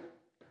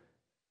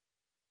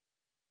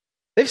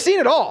 They've seen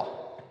it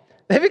all.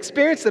 They've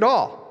experienced it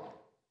all.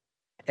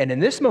 And in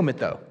this moment,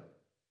 though,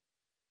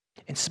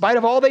 in spite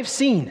of all they've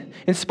seen,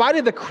 in spite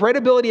of the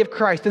credibility of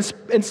Christ,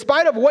 in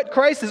spite of what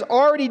Christ has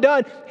already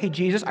done, hey,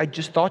 Jesus, I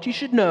just thought you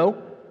should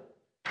know,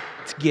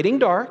 it's getting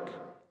dark.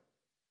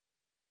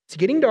 It's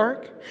getting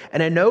dark.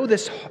 And I know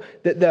that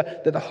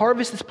the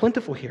harvest is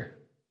plentiful here.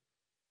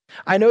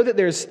 I know that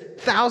there's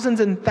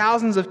thousands and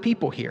thousands of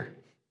people here.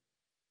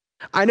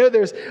 I know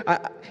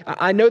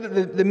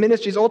that the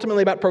ministry is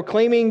ultimately about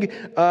proclaiming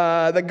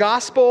the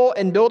gospel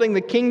and building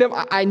the kingdom.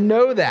 I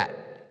know that.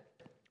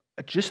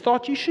 I just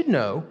thought you should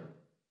know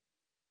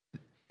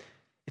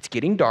it's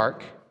getting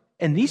dark,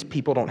 and these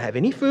people don't have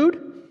any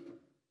food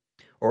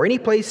or any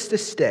place to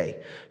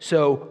stay.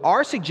 So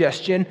our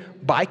suggestion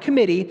by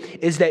committee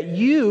is that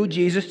you,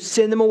 Jesus,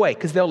 send them away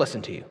because they'll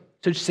listen to you.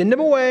 So send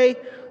them away.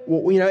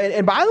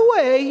 And by the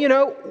way,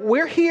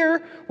 we're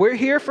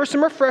here for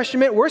some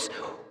refreshment. We're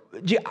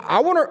not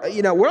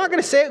going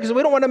to say it because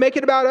we don't want to make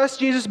it about us,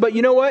 Jesus. But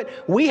you know what?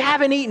 We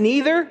haven't eaten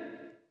either.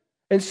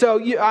 And so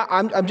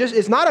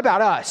it's not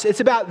about us. It's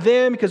about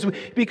them because you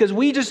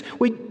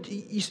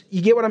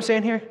get what I'm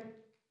saying here?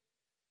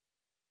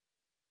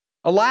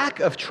 A lack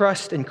of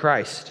trust in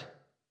Christ.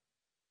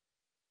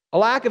 A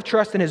lack of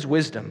trust in His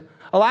wisdom.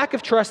 A lack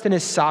of trust in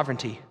His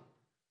sovereignty.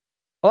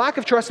 A lack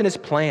of trust in His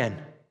plan.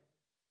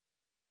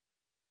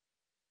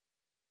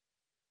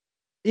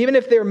 Even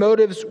if their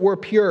motives were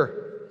pure.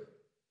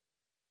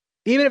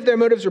 Even if their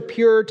motives were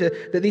pure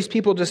that these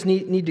people just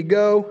need to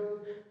go,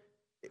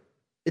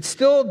 it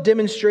still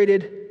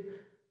demonstrated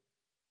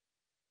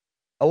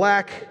a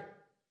lack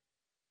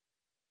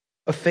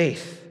of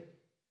faith.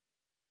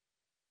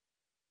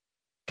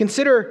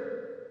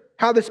 Consider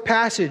how this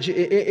passage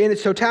in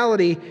its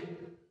totality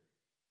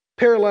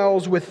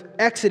parallels with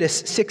Exodus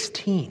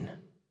 16.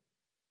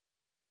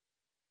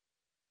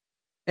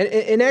 And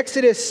in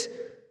Exodus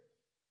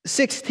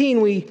 16,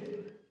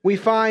 we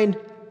find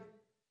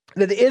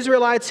that the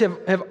Israelites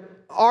have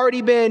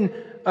already been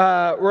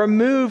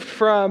removed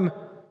from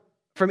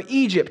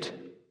Egypt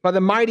by the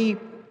mighty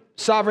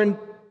sovereign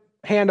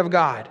hand of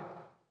God.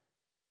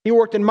 He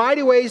worked in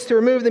mighty ways to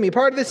remove them. He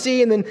parted the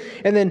sea, and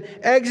then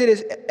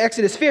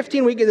Exodus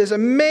 15, we get this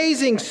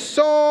amazing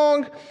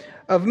song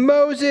of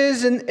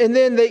Moses, and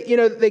then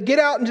they get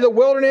out into the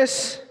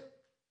wilderness,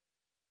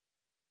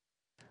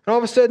 and all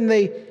of a sudden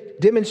they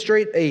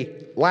demonstrate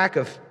a lack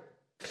of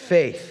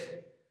faith.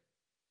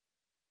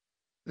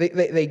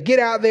 They get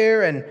out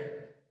there, and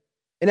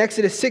in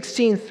Exodus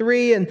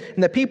 16:3, and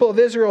the people of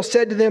Israel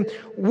said to them,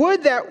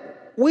 "Would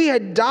that we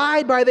had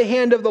died by the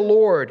hand of the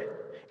Lord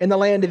in the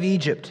land of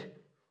Egypt,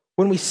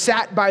 when we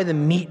sat by the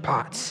meat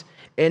pots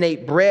and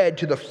ate bread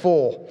to the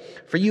full.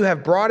 For you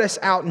have brought us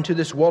out into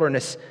this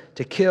wilderness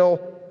to kill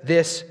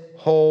this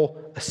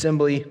whole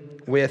assembly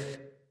with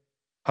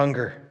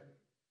hunger."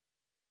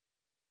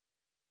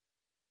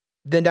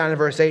 Then down in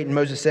verse 8, and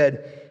Moses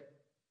said,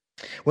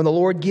 "When the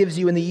Lord gives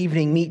you in the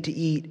evening meat to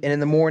eat, and in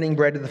the morning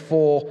bread to the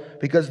full,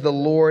 because the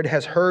Lord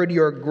has heard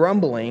your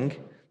grumbling,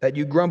 that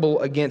you grumble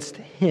against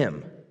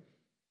Him.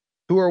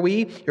 Who are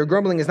we? Your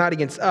grumbling is not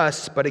against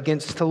us, but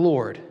against the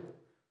Lord."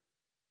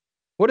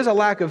 What does a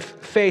lack of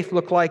faith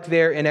look like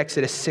there in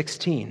Exodus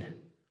 16?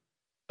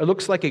 It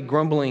looks like a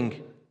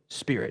grumbling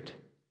spirit.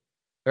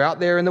 They're out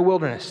there in the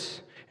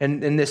wilderness,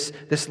 and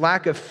this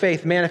lack of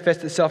faith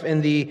manifests itself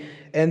in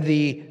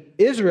the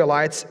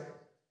Israelites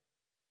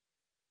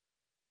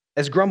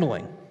as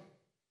grumbling.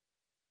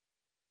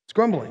 It's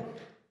grumbling.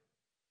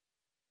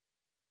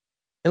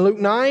 In Luke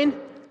 9, I'm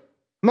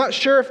not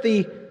sure if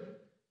the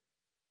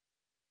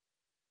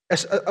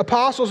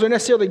apostles are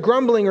necessarily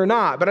grumbling or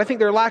not, but I think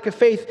their lack of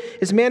faith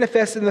is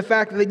manifested in the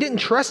fact that they didn't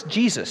trust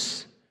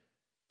Jesus.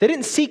 They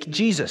didn't seek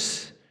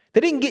Jesus.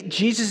 They didn't get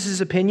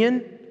Jesus'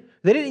 opinion.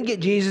 They didn't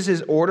get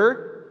Jesus'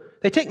 order.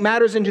 They take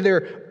matters into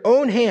their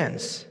own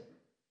hands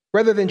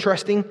rather than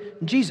trusting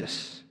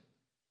Jesus.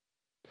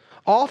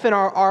 Often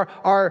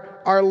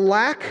our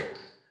lack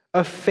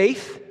of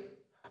faith,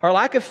 our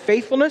lack of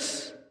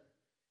faithfulness,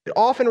 it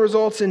often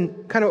results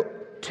in kind of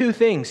two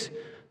things.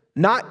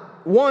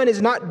 One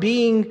is not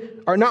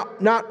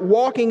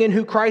walking in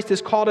who Christ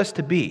has called us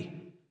to be.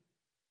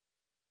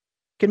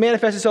 It can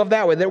manifest itself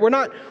that way, that we're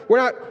not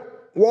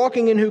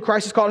walking in who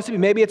Christ has called us to be.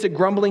 Maybe it's a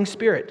grumbling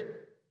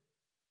spirit.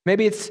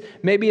 Maybe it's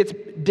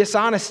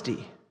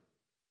dishonesty,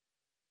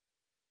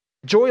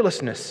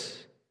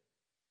 joylessness,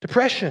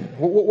 depression,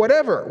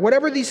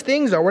 whatever these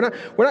things are.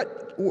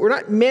 We're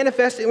not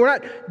manifesting, we're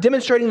not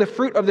demonstrating the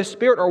fruit of the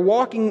Spirit or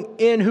walking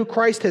in who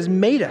Christ has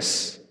made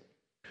us.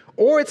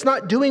 Or it's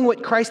not doing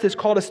what Christ has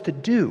called us to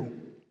do.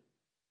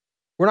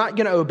 We're not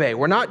going to obey.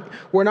 We're not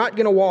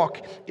going to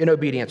walk in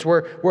obedience.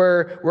 We're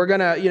going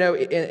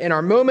to, in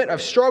our moment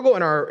of struggle,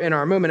 in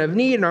our moment of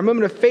need, in our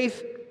moment of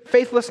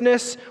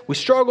faithlessness, we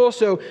struggle.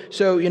 So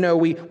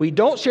we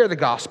don't share the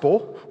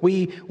gospel.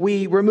 We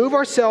remove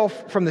ourselves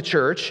from the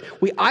church.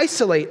 We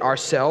isolate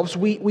ourselves.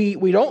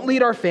 We don't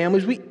lead our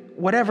families.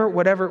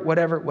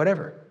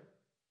 Whatever.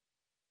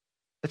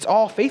 It's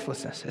all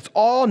faithlessness. It's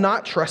all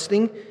not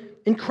trusting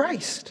in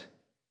Christ.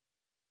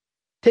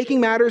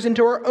 taking matters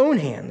into our own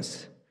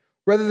hands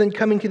rather than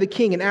coming to the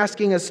king and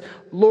asking us,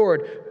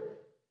 Lord,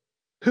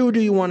 who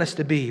do you want us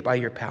to be by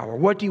your power?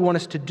 What do you want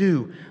us to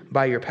do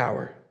by your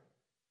power?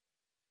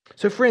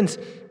 So friends,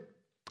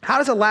 how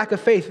does a lack of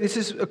faith, this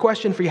is a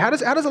question for you, how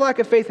does a lack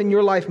of faith in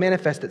your life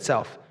manifest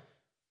itself?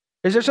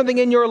 Is there something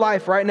in your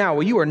life right now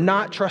where you are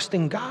not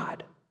trusting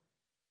God?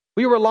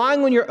 Where you're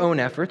relying on your own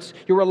efforts,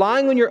 you're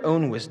relying on your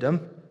own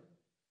wisdom,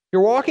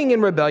 you're walking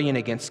in rebellion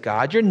against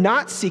God, you're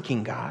not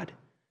seeking God?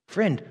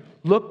 Friend,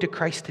 look to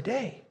Christ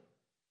today.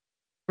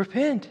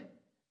 Repent.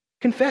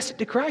 Confess it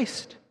to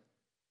Christ.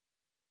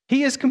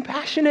 He is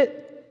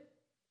compassionate.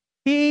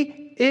 He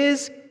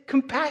is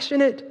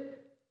compassionate.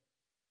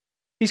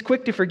 He's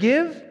quick to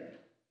forgive.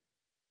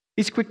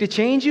 He's quick to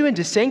change you and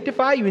to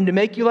sanctify you and to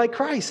make you like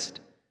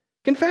Christ.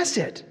 Confess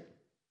it.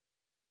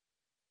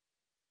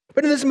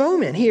 But in this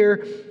moment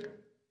here,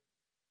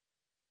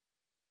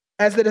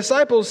 as the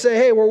disciples say,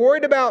 hey, we're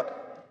worried about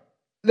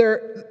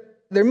their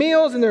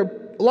meals and their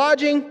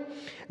lodging,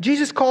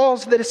 Jesus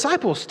calls the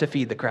disciples to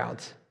feed the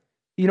crowds.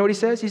 You know what he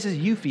says? He says,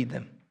 you feed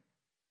them.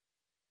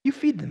 You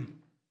feed them.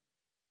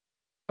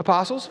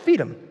 Apostles, feed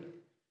them.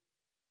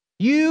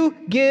 You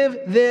give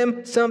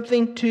them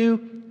something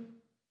to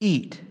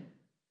eat.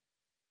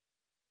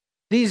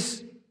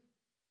 These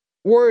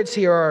words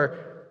here are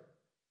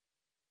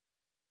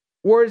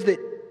words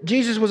that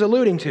Jesus was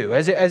alluding to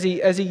as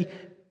he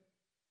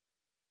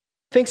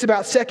thinks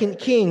about 2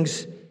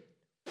 Kings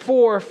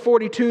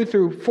 4:42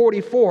 through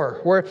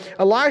 44, where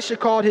Elisha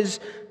called his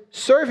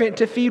servant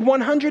to feed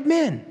 100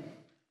 men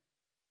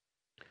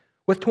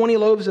with 20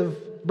 loaves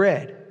of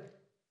bread.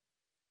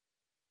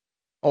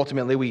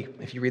 Ultimately,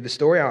 if you read the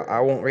story, I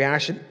won't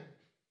rehash it.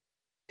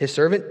 His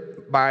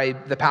servant, by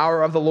the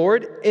power of the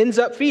Lord, ends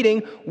up feeding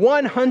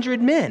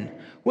 100 men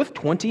with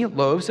 20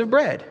 loaves of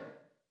bread,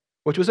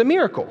 which was a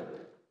miracle,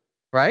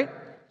 right?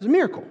 It was a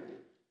miracle.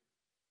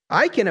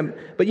 But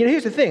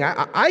here's the thing.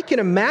 I can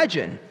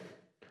imagine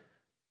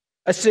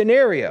a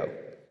scenario,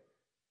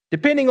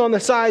 depending on the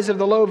size of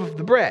the loaf of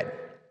the bread,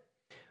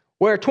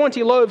 where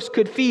 20 loaves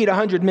could feed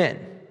 100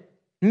 men.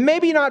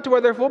 Maybe not to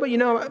where they're full, but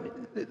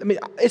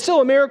it's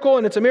still a miracle,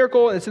 and it's a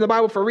miracle, and it's in the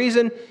Bible for a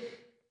reason.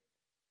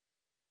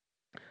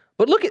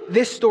 But look at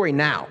this story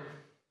now.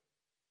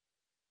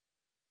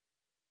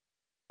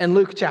 In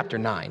Luke chapter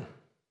 9.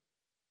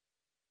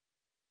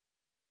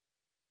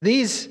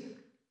 These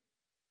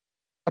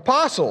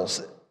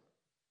apostles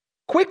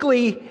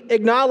quickly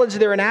acknowledge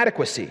their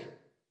inadequacy.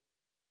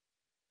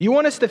 You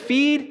want us to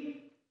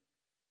feed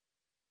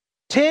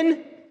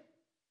 10,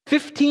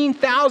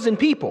 15,000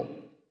 people?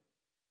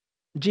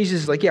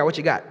 Jesus is like, yeah, what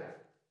you got?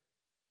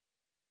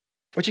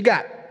 What you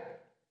got?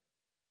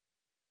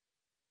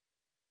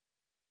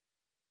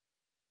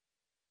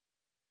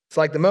 It's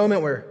like the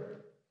moment where a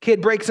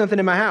kid breaks something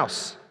in my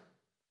house,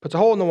 puts a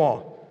hole in the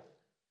wall.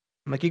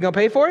 I'm like, you gonna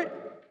pay for it?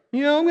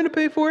 Yeah, I'm gonna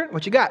pay for it.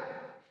 What you got?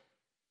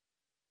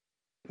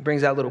 He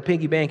brings out a little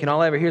piggy bank and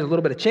all ever here's a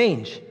little bit of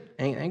change.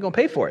 I ain't gonna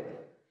pay for it.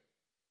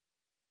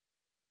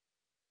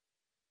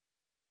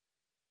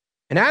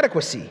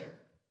 Inadequacy.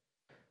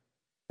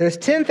 There's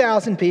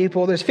 10,000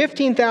 people, there's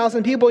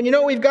 15,000 people, and you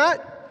know what we've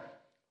got?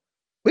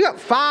 We got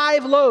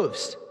 5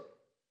 loaves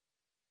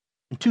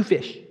and 2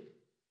 fish.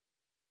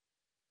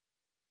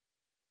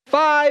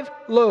 5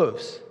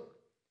 loaves,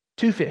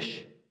 2 fish.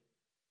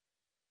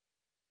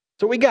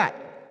 That's what we got.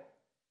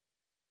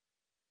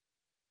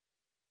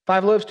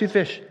 5 loaves, 2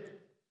 fish.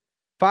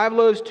 5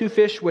 loaves, 2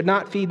 fish would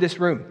not feed this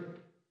room.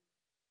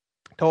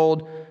 I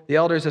told the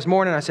elders this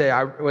morning, as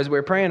we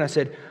were praying, I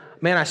said,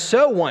 man, I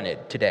so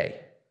wanted today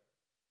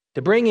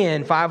to bring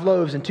in 5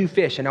 loaves and 2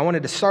 fish, and I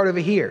wanted to start over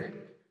here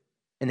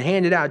and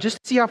hand it out just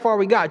to see how far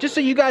we got, just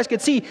so you guys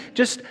could see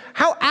just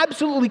how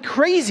absolutely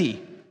crazy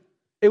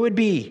it would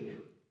be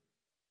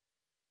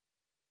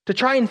to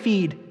try and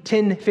feed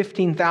 10,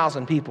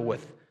 15,000 people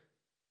with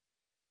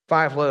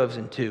 5 loaves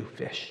and 2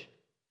 fish.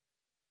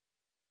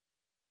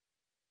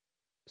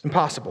 It's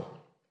impossible.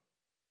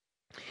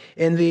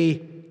 In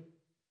the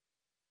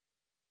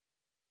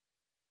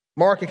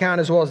Mark account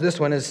as well as this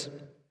one, is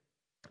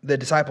the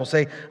disciples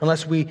say,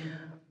 unless we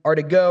are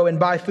to go and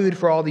buy food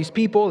for all these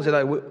people,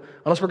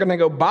 unless we're going to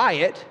go buy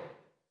it.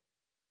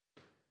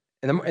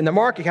 In the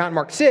Mark account,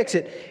 Mark 6,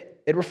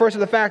 it refers to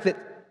the fact that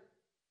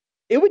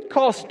it would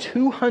cost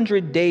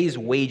 200 days'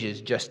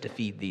 wages just to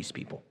feed these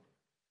people.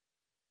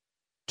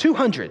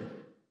 200.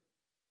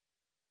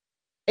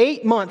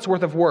 8 months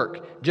worth of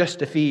work just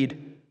to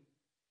feed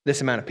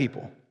this amount of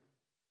people.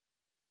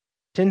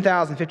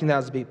 10,000,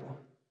 15,000 people.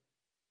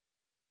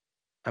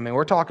 I mean,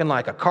 we're talking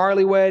like a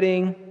Carly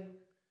wedding,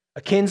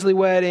 a Kinsley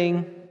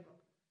wedding,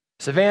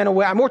 Savannah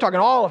wedding. I mean, we're talking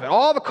all of it,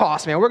 all the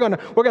costs, man. We're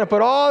gonna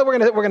put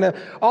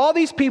all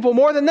these people,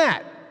 more than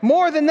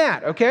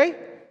that, okay?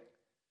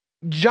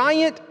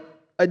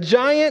 A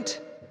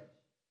giant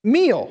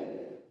meal.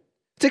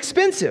 It's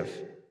expensive.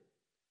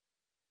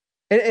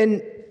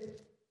 And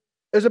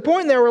there's a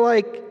point there where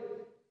like,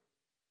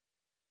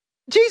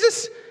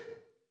 Jesus,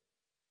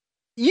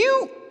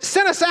 you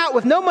sent us out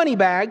with no money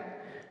bag.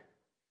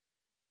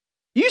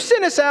 You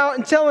sent us out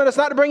and telling us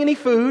not to bring any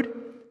food.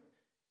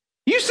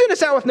 You sent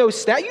us out with no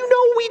staff. You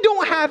know we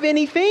don't have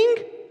anything.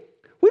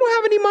 We don't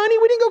have any money.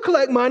 We didn't go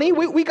collect money.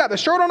 We got the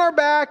shirt on our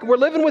back. We're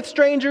living with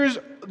strangers.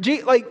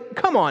 Gee, like,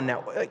 come on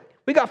now.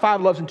 We got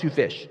 5 loaves and 2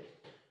 fish.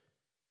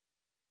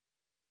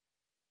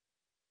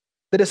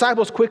 The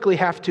disciples quickly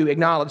have to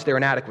acknowledge their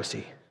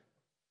inadequacy,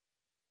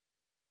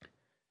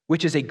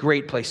 which is a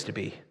great place to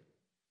be.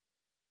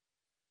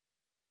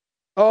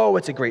 Oh,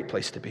 it's a great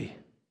place to be.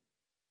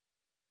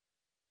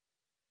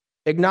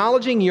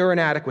 Acknowledging your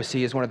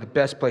inadequacy is one of the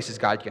best places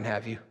God can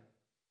have you.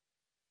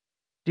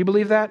 Do you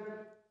believe that?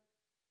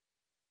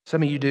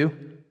 Some of you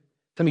do.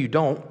 Some of you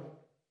don't.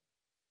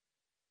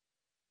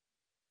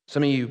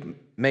 Some of you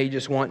may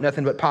just want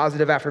nothing but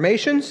positive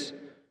affirmations.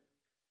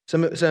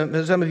 Some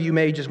of you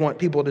may just want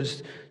people to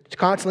just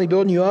constantly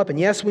building you up. And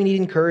yes, we need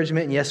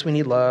encouragement. And yes, we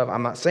need love.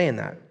 I'm not saying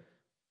that.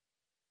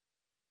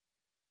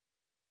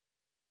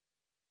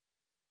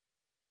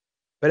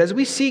 But as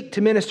we seek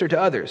to minister to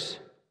others,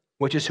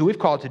 which is who we've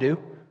called to do,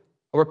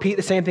 I'll repeat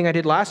the same thing I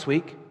did last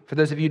week. For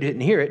those of you who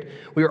didn't hear it,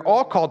 we are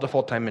all called to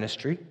full-time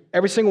ministry.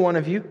 Every single one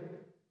of you.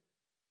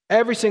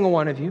 Every single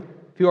one of you.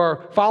 If you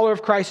are a follower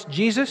of Christ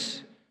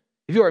Jesus,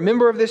 if you are a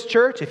member of this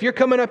church, if you're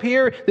coming up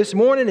here this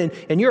morning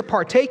and you're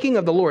partaking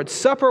of the Lord's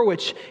Supper,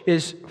 which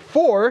is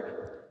for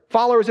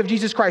followers of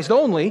Jesus Christ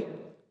only,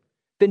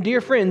 then,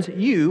 dear friends,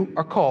 you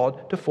are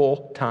called to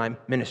full-time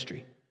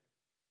ministry.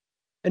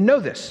 And know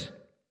this.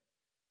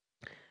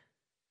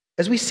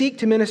 As we seek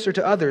to minister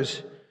to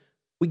others,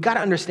 we got to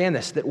understand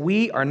this, that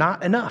we are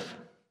not enough.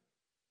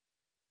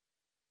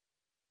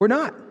 We're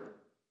not.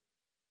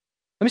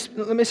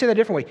 Let me say that a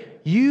different way.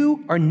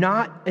 You are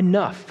not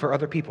enough for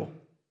other people.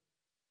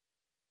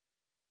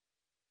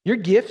 Your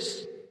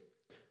gifts,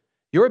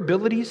 your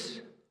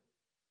abilities,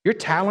 your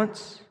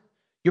talents,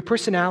 your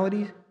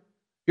personality,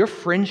 your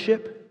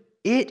friendship,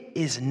 it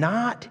is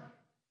not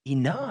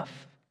enough.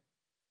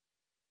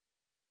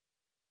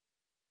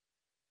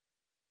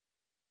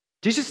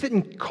 Jesus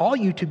didn't call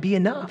you to be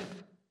enough.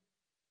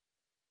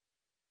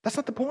 That's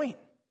not the point.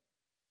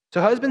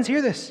 So husbands,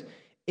 hear this.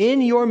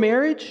 In your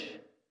marriage,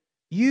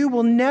 you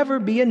will never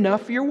be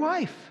enough for your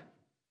wife.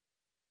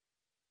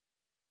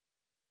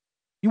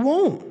 You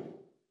won't.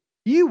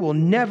 You will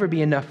never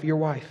be enough for your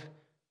wife.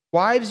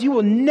 Wives, you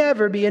will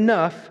never be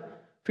enough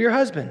for your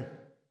husband.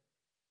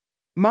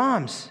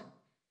 Moms,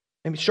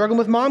 maybe struggling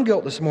with mom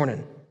guilt this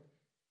morning.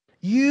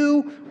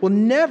 You will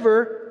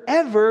never,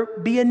 ever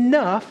be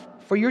enough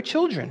for your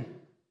children.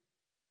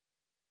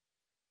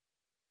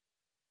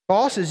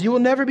 Bosses, you will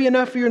never be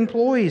enough for your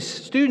employees.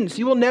 Students,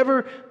 you will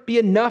never be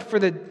enough for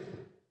the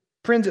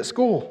friends at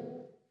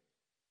school.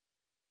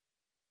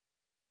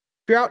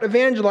 If you're out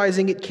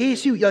evangelizing at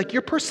KSU, like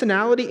your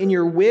personality and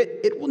your wit,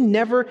 it will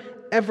never,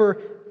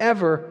 ever,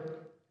 ever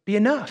be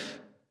enough.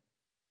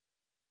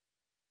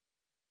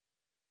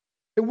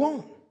 It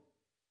won't.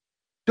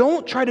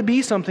 Don't try to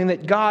be something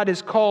that God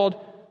has called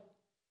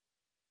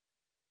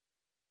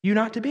you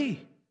not to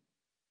be.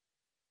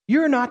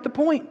 You're not the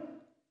point.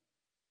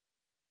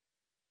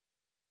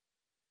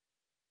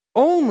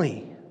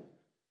 Only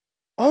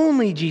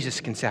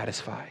Jesus can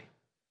satisfy.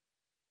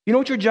 You know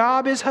what your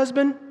job is,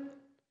 husband?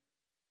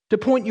 To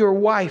point your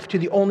wife to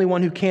the only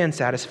one who can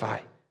satisfy.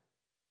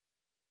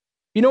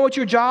 You know what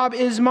your job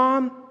is,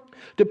 mom?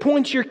 To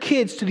point your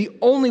kids to the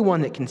only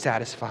one that can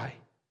satisfy.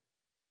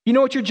 You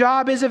know what your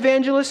job is,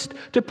 evangelist?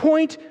 To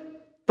point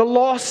the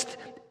lost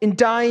and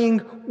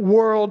dying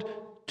world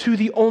to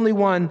the only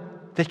one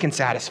that can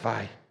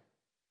satisfy.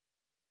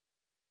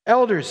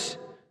 Elders,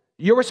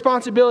 your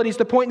responsibility is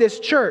to point this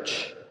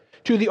church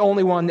to the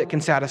only one that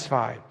can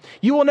satisfy.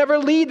 You will never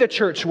lead the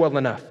church well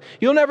enough.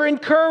 You'll never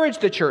encourage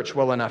the church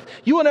well enough.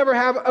 You will never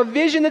have a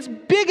vision that's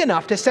big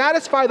enough to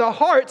satisfy the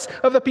hearts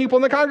of the people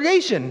in the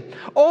congregation.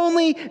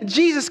 Only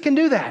Jesus can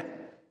do that.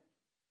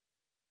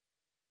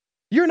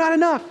 You're not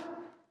enough.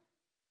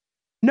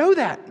 Know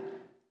that.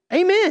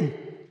 Amen.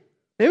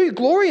 Maybe you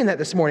glory in that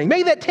this morning.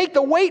 May that take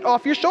the weight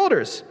off your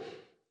shoulders.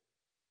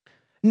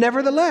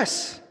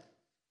 Nevertheless,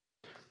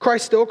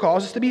 Christ still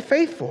calls us to be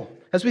faithful.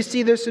 As we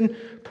see this in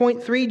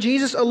point 3,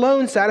 Jesus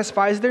alone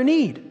satisfies their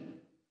need.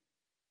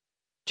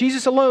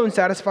 Jesus alone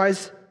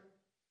satisfies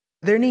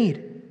their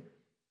need.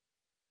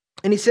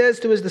 And he says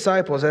to his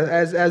disciples,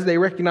 as they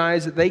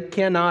recognize that they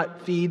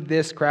cannot feed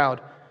this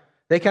crowd,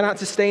 they cannot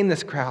sustain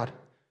this crowd.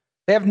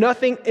 They have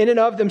nothing in and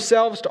of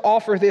themselves to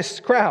offer this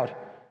crowd.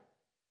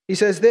 He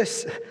says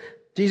this,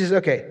 Jesus,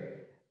 okay,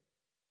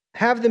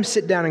 have them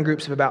sit down in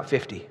groups of about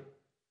 50.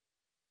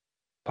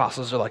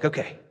 Apostles are like,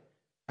 okay,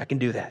 I can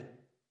do that.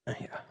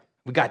 Yeah,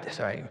 we got this,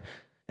 all right.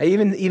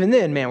 Even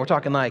then, man, we're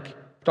talking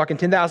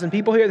 10,000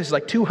 people here. This is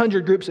like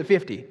 200 groups of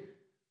 50.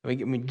 I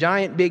mean,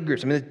 giant, big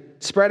groups. I mean,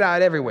 spread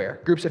out everywhere.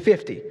 Groups of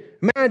 50.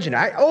 Imagine,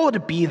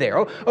 to be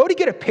there. To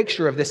get a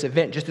picture of this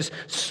event. Just this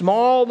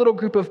small little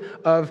group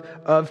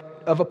of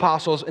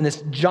apostles and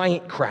this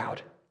giant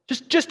crowd.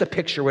 Just a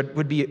picture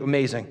would be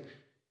amazing.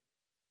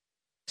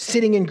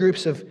 Sitting in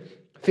groups of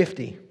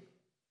 50.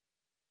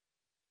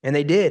 And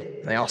they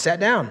did. They all sat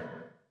down.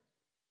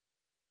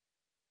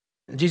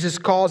 Jesus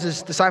calls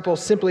his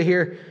disciples simply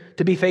here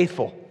to be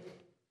faithful.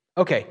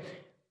 Okay,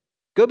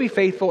 go be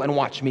faithful and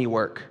watch me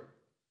work.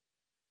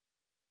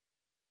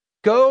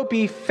 Go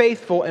be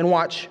faithful and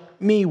watch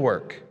me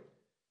work.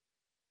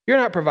 You're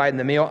not providing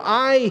the meal.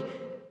 I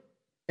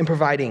am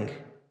providing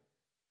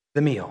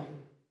the meal.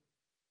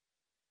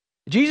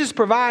 Jesus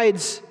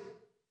provides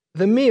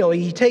the meal.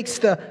 He takes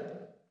the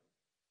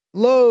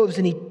loaves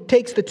and he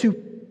takes the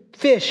 2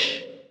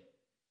 fish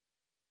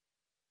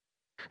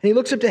and he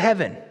looks up to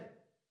heaven.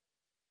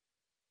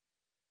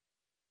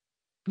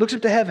 Looks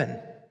up to heaven,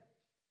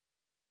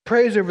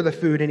 prays over the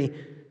food, and he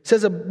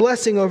says a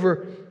blessing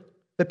over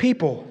the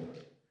people.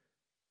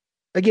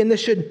 Again, this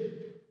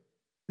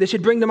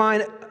should bring to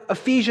mind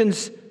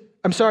Exodus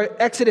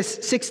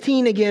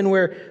 16 again,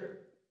 where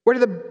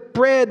did the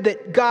bread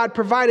that God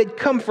provided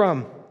come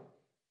from?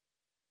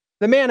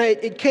 The manna,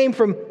 it came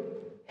from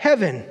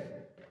heaven.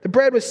 The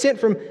bread was sent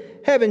from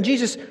heaven.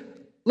 Jesus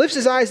lifts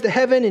his eyes to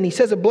heaven and he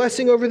says a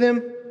blessing over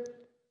them.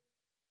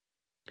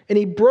 And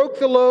he broke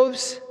the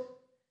loaves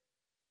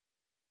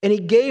and he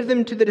gave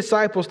them to the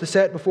disciples to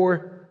set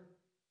before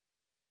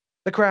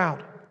the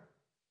crowd.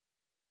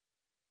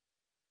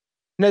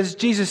 And as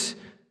Jesus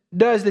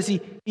does this,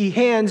 he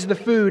hands the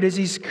food as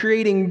he's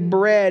creating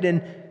bread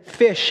and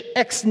fish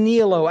ex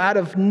nihilo, out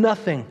of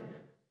nothing.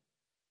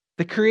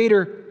 The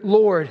Creator,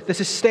 Lord, the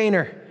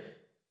Sustainer,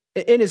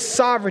 in his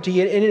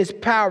sovereignty and in his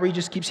power, he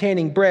just keeps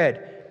handing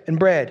bread and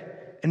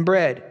bread and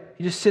bread.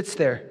 He just sits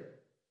there.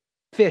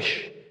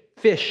 Fish.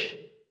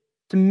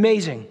 It's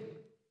amazing.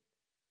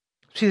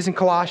 See this in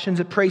Colossians.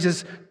 It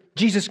praises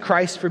Jesus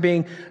Christ for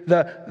being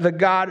the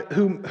God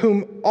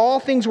whom all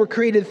things were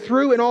created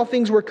through and all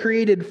things were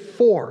created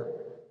for.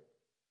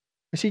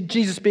 We see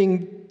Jesus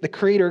being the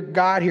Creator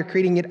God here,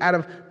 creating it out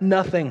of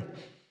nothing.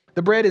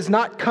 The bread is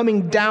not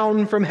coming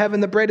down from heaven.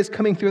 The bread is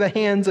coming through the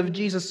hands of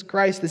Jesus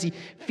Christ as he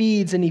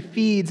feeds and he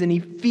feeds and he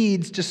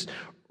feeds just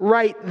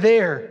right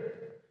there.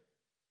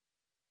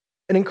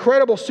 An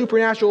incredible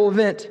supernatural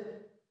event.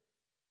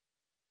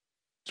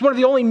 It's one of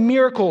the only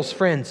miracles,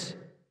 friends,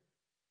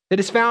 that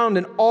is found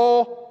in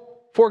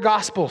all 4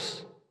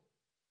 Gospels.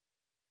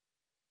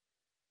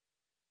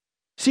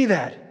 See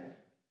that?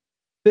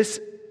 This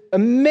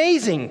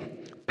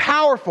amazing,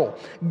 powerful,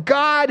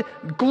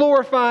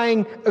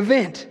 God-glorifying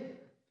event.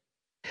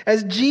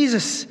 As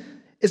Jesus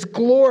is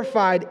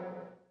glorified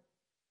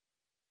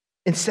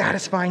in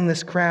satisfying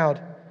this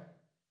crowd.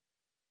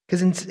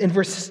 Because in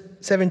verse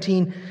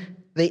 17,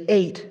 they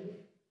ate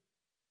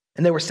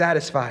and they were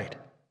satisfied.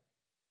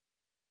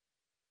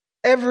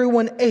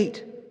 Everyone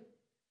ate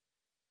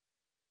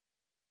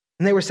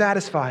and they were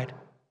satisfied.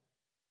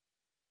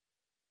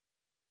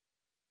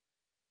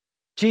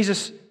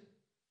 Jesus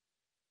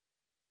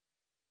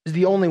is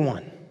the only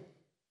one,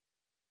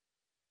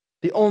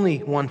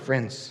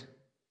 friends,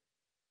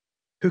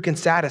 who can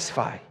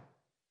satisfy.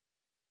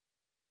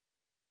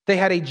 They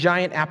had a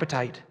giant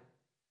appetite.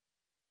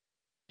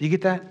 Do you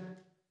get that?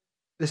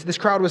 This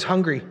crowd was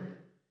hungry.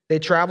 They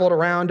traveled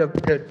around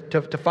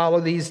to follow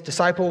these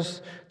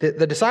disciples.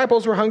 The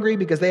disciples were hungry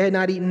because they had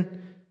not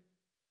eaten.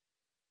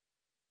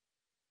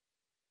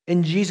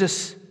 And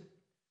Jesus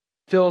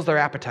fills their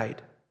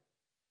appetite.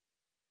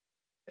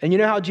 And you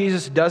know how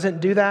Jesus doesn't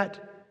do that?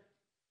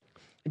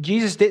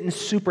 Jesus didn't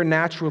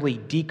supernaturally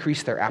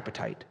decrease their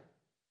appetite.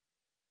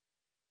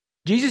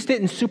 Jesus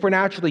didn't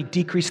supernaturally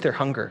decrease their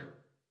hunger.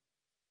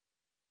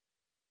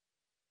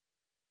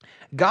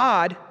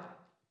 God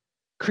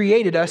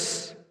created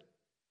us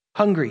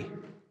hungry. Do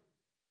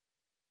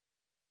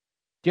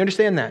you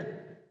understand that?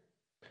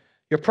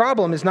 Your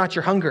problem is not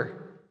your hunger.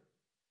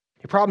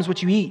 Your problem is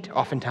what you eat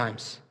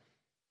oftentimes.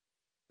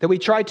 That we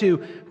try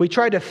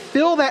to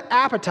fill that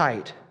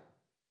appetite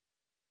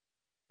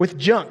with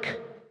junk,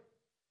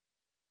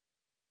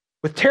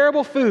 with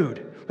terrible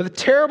food, with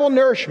terrible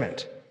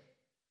nourishment.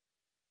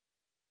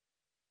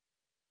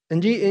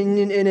 And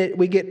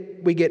we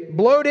get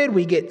bloated,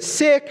 we get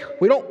sick,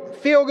 we don't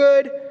feel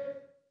good.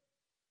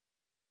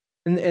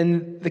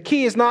 And the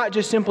key is not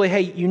just simply,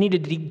 hey, you need to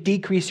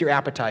decrease your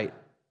appetite.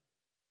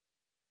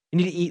 You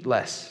need to eat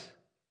less.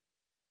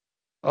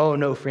 Oh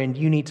no, friend,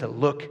 you need to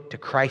look to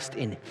Christ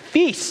and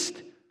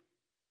feast.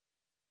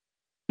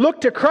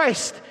 Look to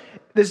Christ,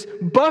 this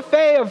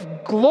buffet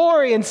of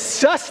glory and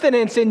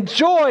sustenance and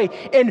joy,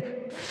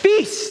 and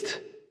feast.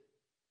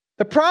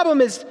 The problem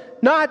is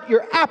not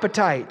your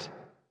appetite.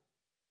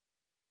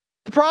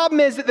 The problem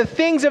is that the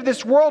things of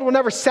this world will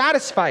never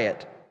satisfy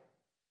it.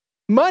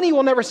 Money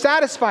will never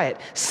satisfy it.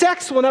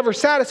 Sex will never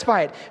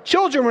satisfy it.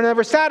 Children will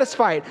never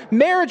satisfy it.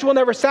 Marriage will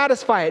never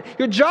satisfy it.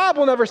 Your job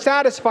will never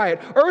satisfy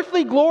it.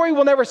 Earthly glory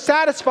will never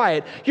satisfy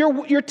it.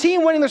 Your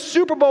team winning the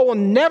Super Bowl will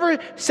never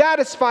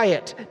satisfy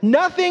it.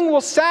 Nothing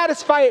will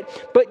satisfy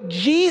it but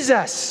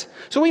Jesus.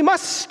 So we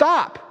must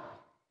stop.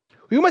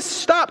 We must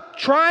stop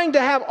trying to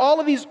have all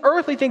of these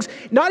earthly things,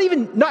 not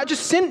even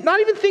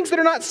things that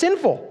are not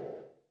sinful.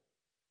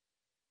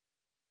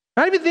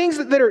 Not even things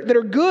that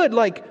are good,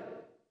 like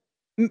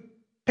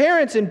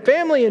parents and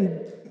family and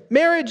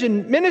marriage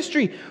and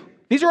ministry.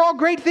 These are all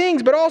great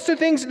things, but also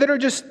things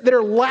that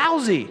are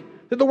lousy,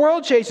 that the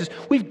world chases.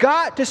 We've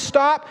got to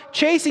stop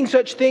chasing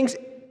such things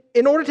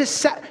in order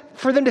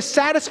for them to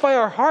satisfy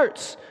our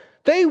hearts.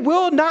 They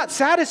will not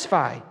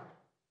satisfy.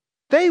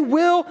 They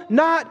will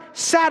not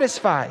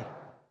satisfy.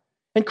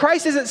 And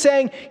Christ isn't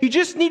saying, you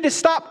just need to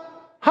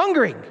stop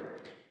hungering.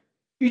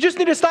 You just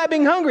need to stop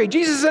being hungry.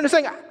 Jesus is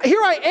saying,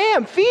 here I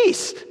am,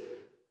 feast.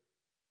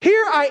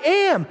 Here I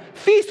am,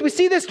 feast. We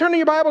see this. Turn in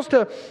your Bibles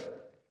to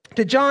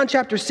John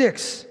chapter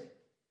 6.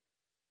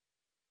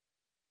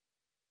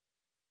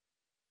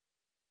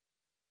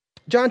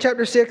 John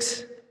chapter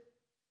 6,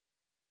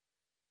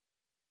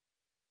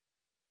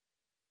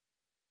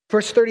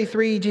 verse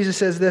 33, Jesus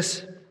says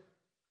this,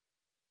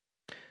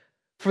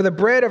 "For the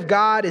bread of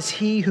God is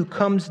he who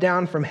comes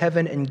down from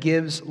heaven and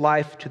gives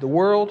life to the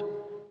world."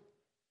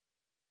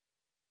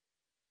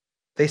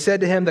 They said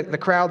to him, the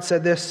crowd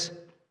said this,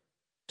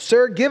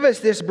 "Sir, give us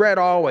this bread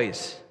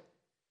always."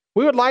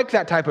 We would like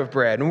that type of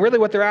bread. And really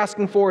what they're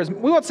asking for is,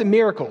 we want some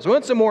miracles. We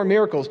want some more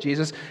miracles,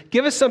 Jesus.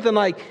 Give us something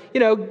like,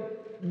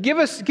 give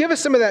us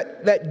some of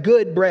that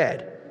good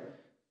bread.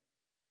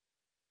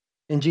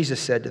 And Jesus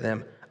said to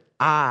them,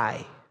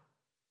 "I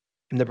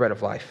am the bread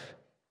of life."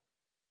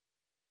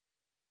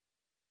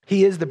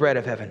 He is the bread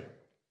of heaven.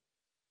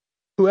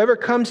 "Whoever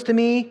comes to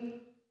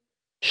me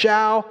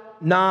shall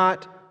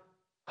not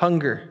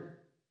hunger.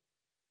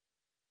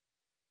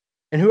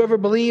 And whoever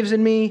believes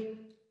in me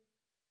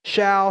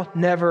shall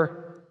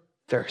never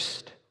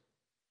thirst."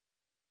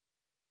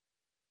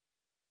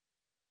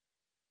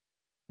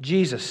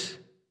 Jesus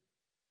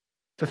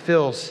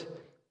fulfills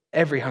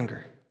every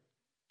hunger,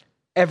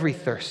 every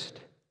thirst,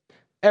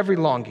 every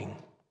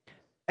longing,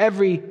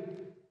 every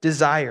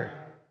desire.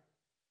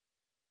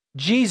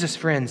 Jesus,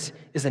 friends,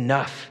 is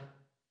enough.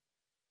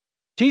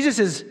 Jesus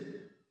is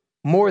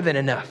more than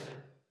enough.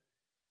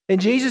 And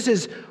Jesus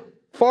is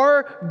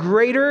far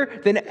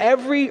greater than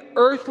every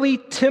earthly,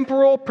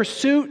 temporal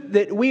pursuit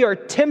that we are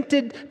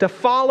tempted to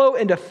follow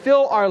and to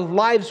fill our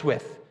lives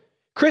with.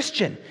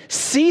 Christian,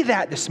 see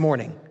that this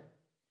morning.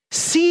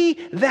 See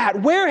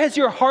that. What has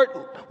your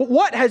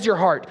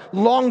heart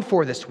longed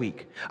for this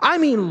week? I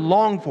mean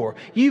longed for.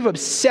 You've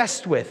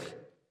obsessed with.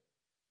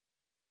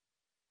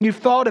 You've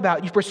thought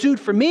about, you've pursued.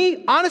 For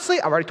me, honestly,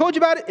 I've already told you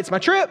about it. It's my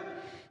trip.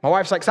 My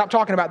wife's like, stop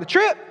talking about the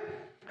trip.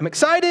 I'm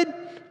excited.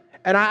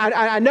 And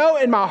I know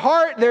in my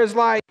heart there's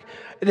like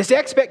this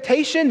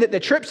expectation that the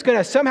trip's going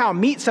to somehow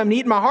meet some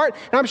need in my heart.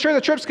 And I'm sure the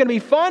trip's going to be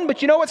fun,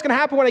 but you know what's going to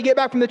happen when I get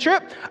back from the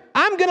trip?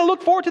 I'm going to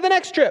look forward to the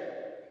next trip.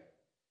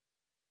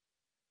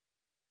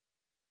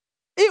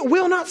 It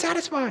will not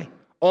satisfy.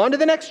 On to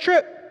the next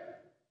trip.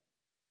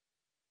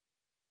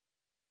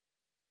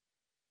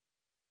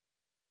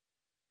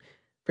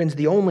 Friends,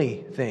 the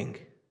only thing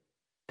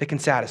that can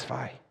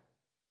satisfy,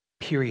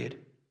 period,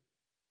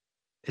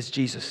 is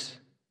Jesus.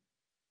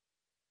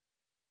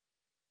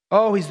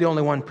 Oh, he's the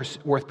only one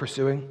worth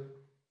pursuing.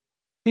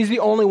 He's the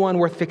only one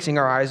worth fixing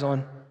our eyes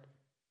on.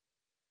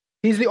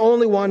 He's the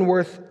only one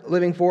worth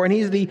living for, and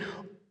he's the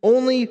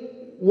only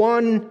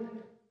one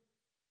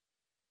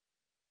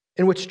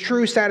in which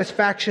true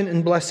satisfaction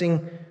and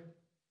blessing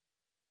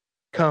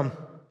come.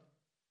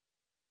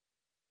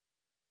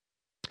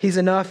 He's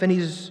enough, and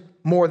he's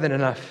more than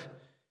enough.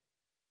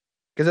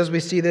 Because as we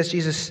see this,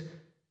 Jesus,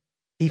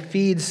 he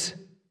feeds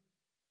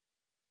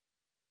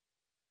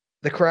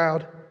the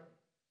crowd.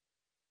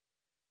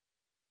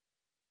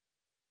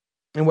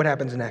 And what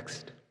happens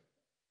next?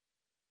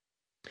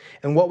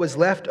 And what was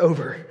left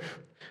over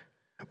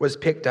was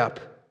picked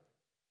up.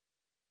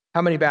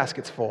 How many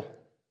baskets full?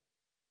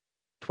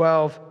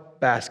 12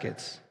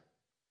 baskets.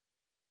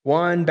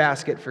 One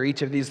basket for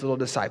each of these little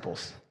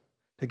disciples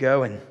to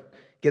go and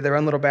get their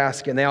own little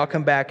basket. And they all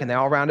come back and they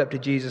all round up to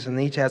Jesus, and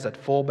each has a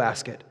full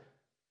basket.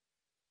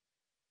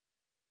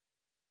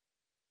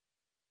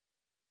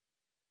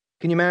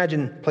 Can you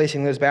imagine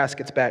placing those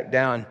baskets back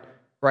down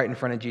right in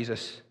front of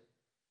Jesus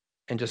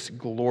and just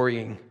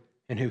glorying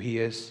in who he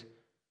is?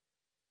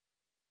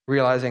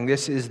 Realizing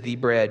this is the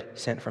bread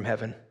sent from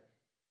heaven.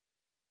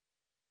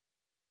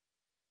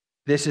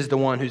 This is the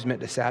one who's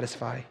meant to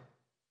satisfy.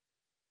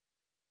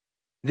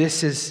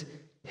 This is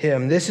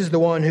him. This is the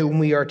one whom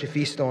we are to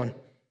feast on.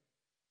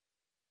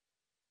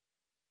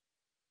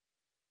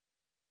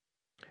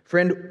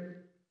 Friend,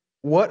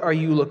 what are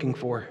you looking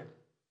for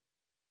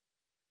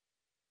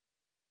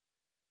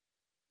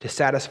to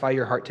satisfy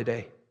your heart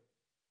today?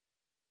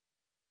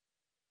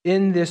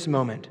 In this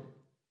moment,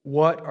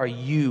 what are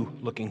you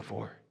looking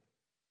for?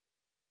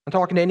 I'm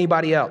talking to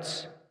anybody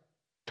else. I'm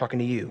talking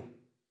to you.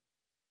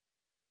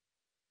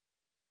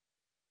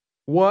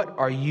 What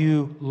are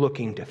you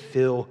looking to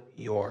fill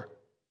your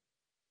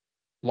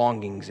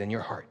longings in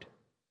your heart?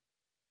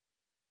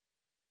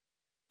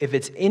 If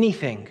it's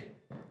anything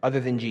other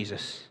than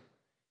Jesus,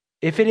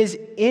 if it is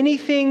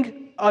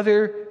anything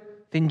other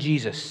than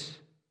Jesus,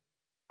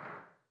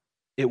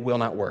 it will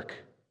not work.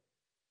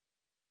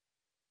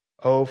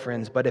 Oh,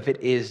 friends, but if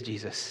it is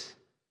Jesus,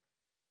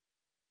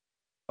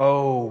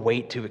 oh,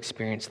 wait to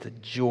experience the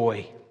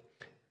joy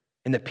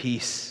and the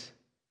peace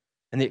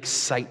and the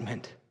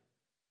excitement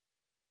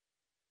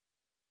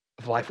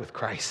of life with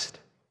Christ.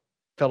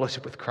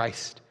 fellowship with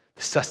Christ,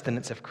 the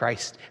sustenance of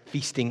Christ,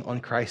 feasting on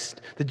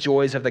Christ, the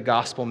joys of the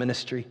gospel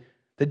ministry,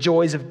 the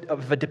joys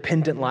of a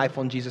dependent life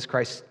on Jesus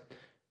Christ.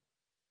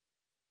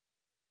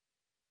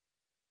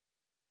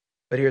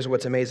 But here's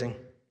what's amazing.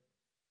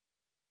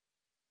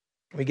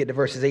 We get to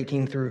verses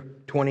 18 through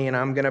 20, and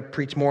I'm going to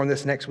preach more on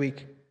this next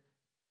week.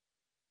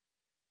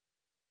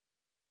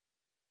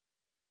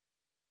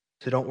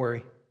 So don't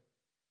worry.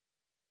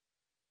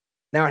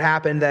 Now it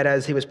happened that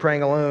as he was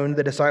praying alone,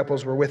 the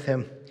disciples were with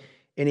him,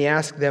 and he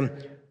asked them,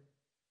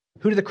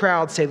 "Who do the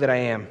crowd say that I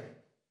am?"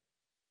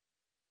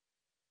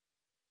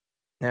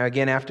 Now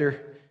again,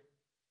 after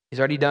he's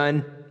already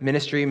done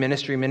ministry,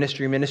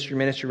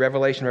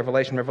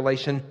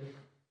 revelation.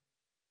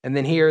 And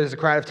then here is a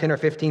crowd of 10 or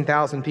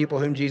 15,000 people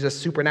whom Jesus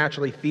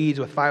supernaturally feeds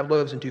with 5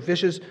 loaves and 2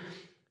 fishes.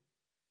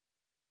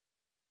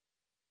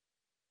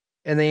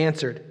 And they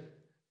answered,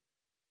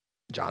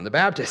 "John the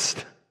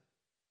Baptist.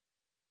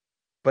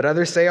 But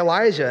others say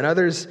Elijah, and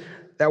others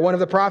that one of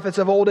the prophets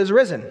of old is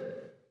risen."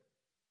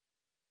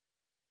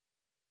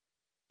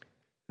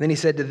 Then he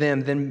said to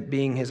them, them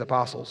being his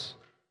apostles,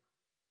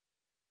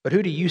 "But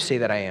who do you say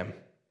that I am?"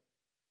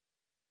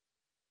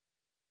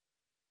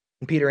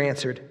 And Peter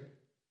answered,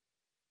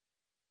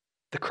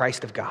 "The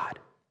Christ of God."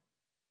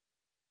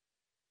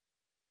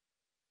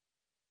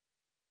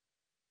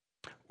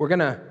 We're going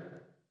to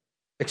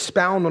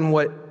expound on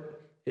what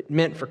it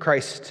meant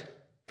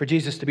for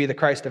Jesus to be the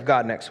Christ of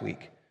God next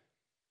week.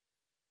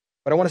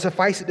 But I want to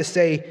suffice it to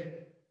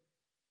say,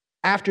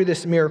 after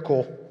this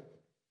miracle,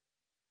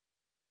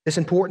 this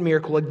important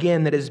miracle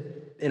again that is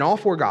in all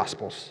 4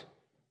 Gospels,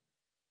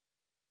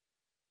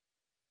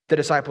 the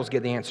disciples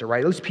get the answer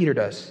right. At least Peter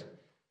does.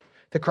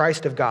 The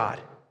Christ of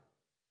God.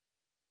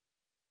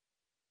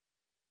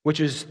 Which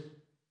is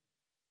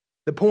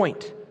the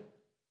point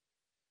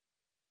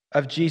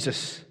of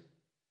Jesus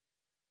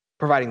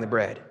providing the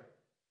bread.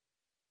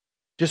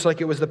 Just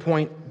like it was the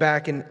point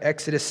back in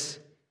Exodus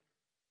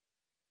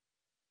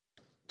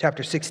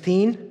chapter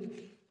 16.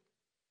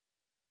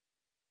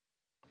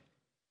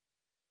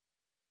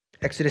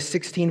 Exodus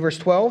 16, verse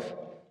 12.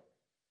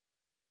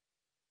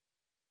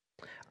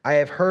 "I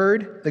have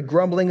heard the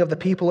grumbling of the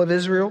people of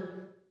Israel.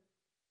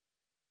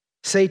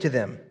 Say to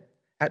them,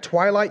 at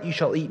twilight you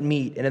shall eat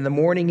meat, and in the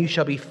morning you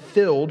shall be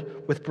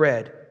filled with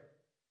bread.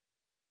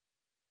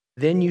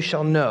 Then you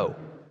shall know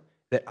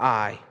that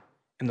I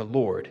am the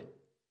Lord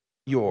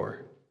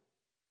your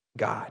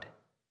God."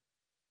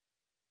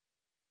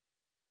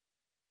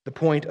 The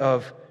point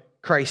of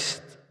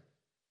Christ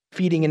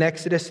feeding in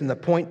Exodus and the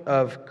point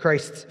of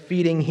Christ's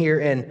feeding here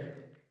in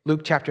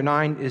Luke chapter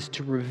 9 is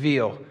to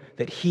reveal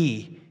that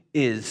he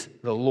is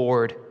the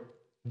Lord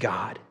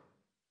God.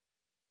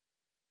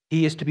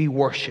 He is to be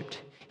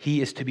worshiped.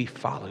 He is to be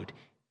followed.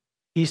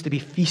 He is to be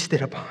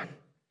feasted upon.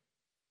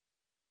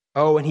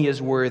 Oh, and he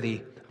is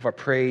worthy of our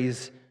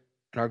praise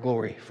and our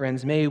glory.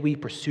 Friends, may we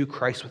pursue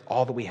Christ with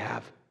all that we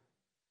have.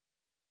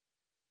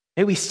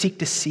 May we seek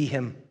to see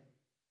him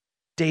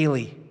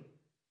daily.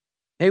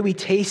 May we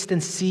taste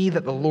and see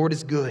that the Lord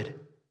is good.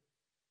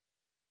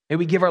 May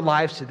we give our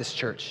lives to this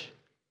church.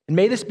 And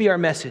may this be our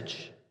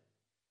message.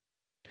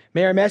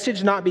 May our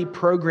message not be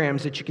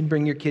programs that you can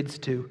bring your kids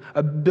to,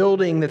 a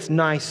building that's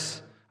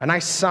nice, a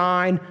nice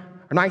sign,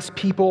 or nice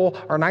people,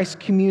 or a nice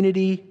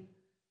community.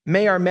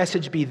 May our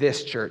message be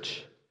this,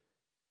 church.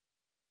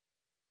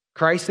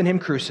 Christ and him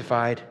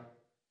crucified,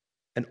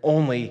 and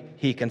only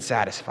he can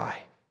satisfy.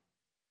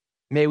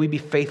 May we be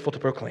faithful to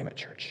proclaim it,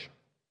 church.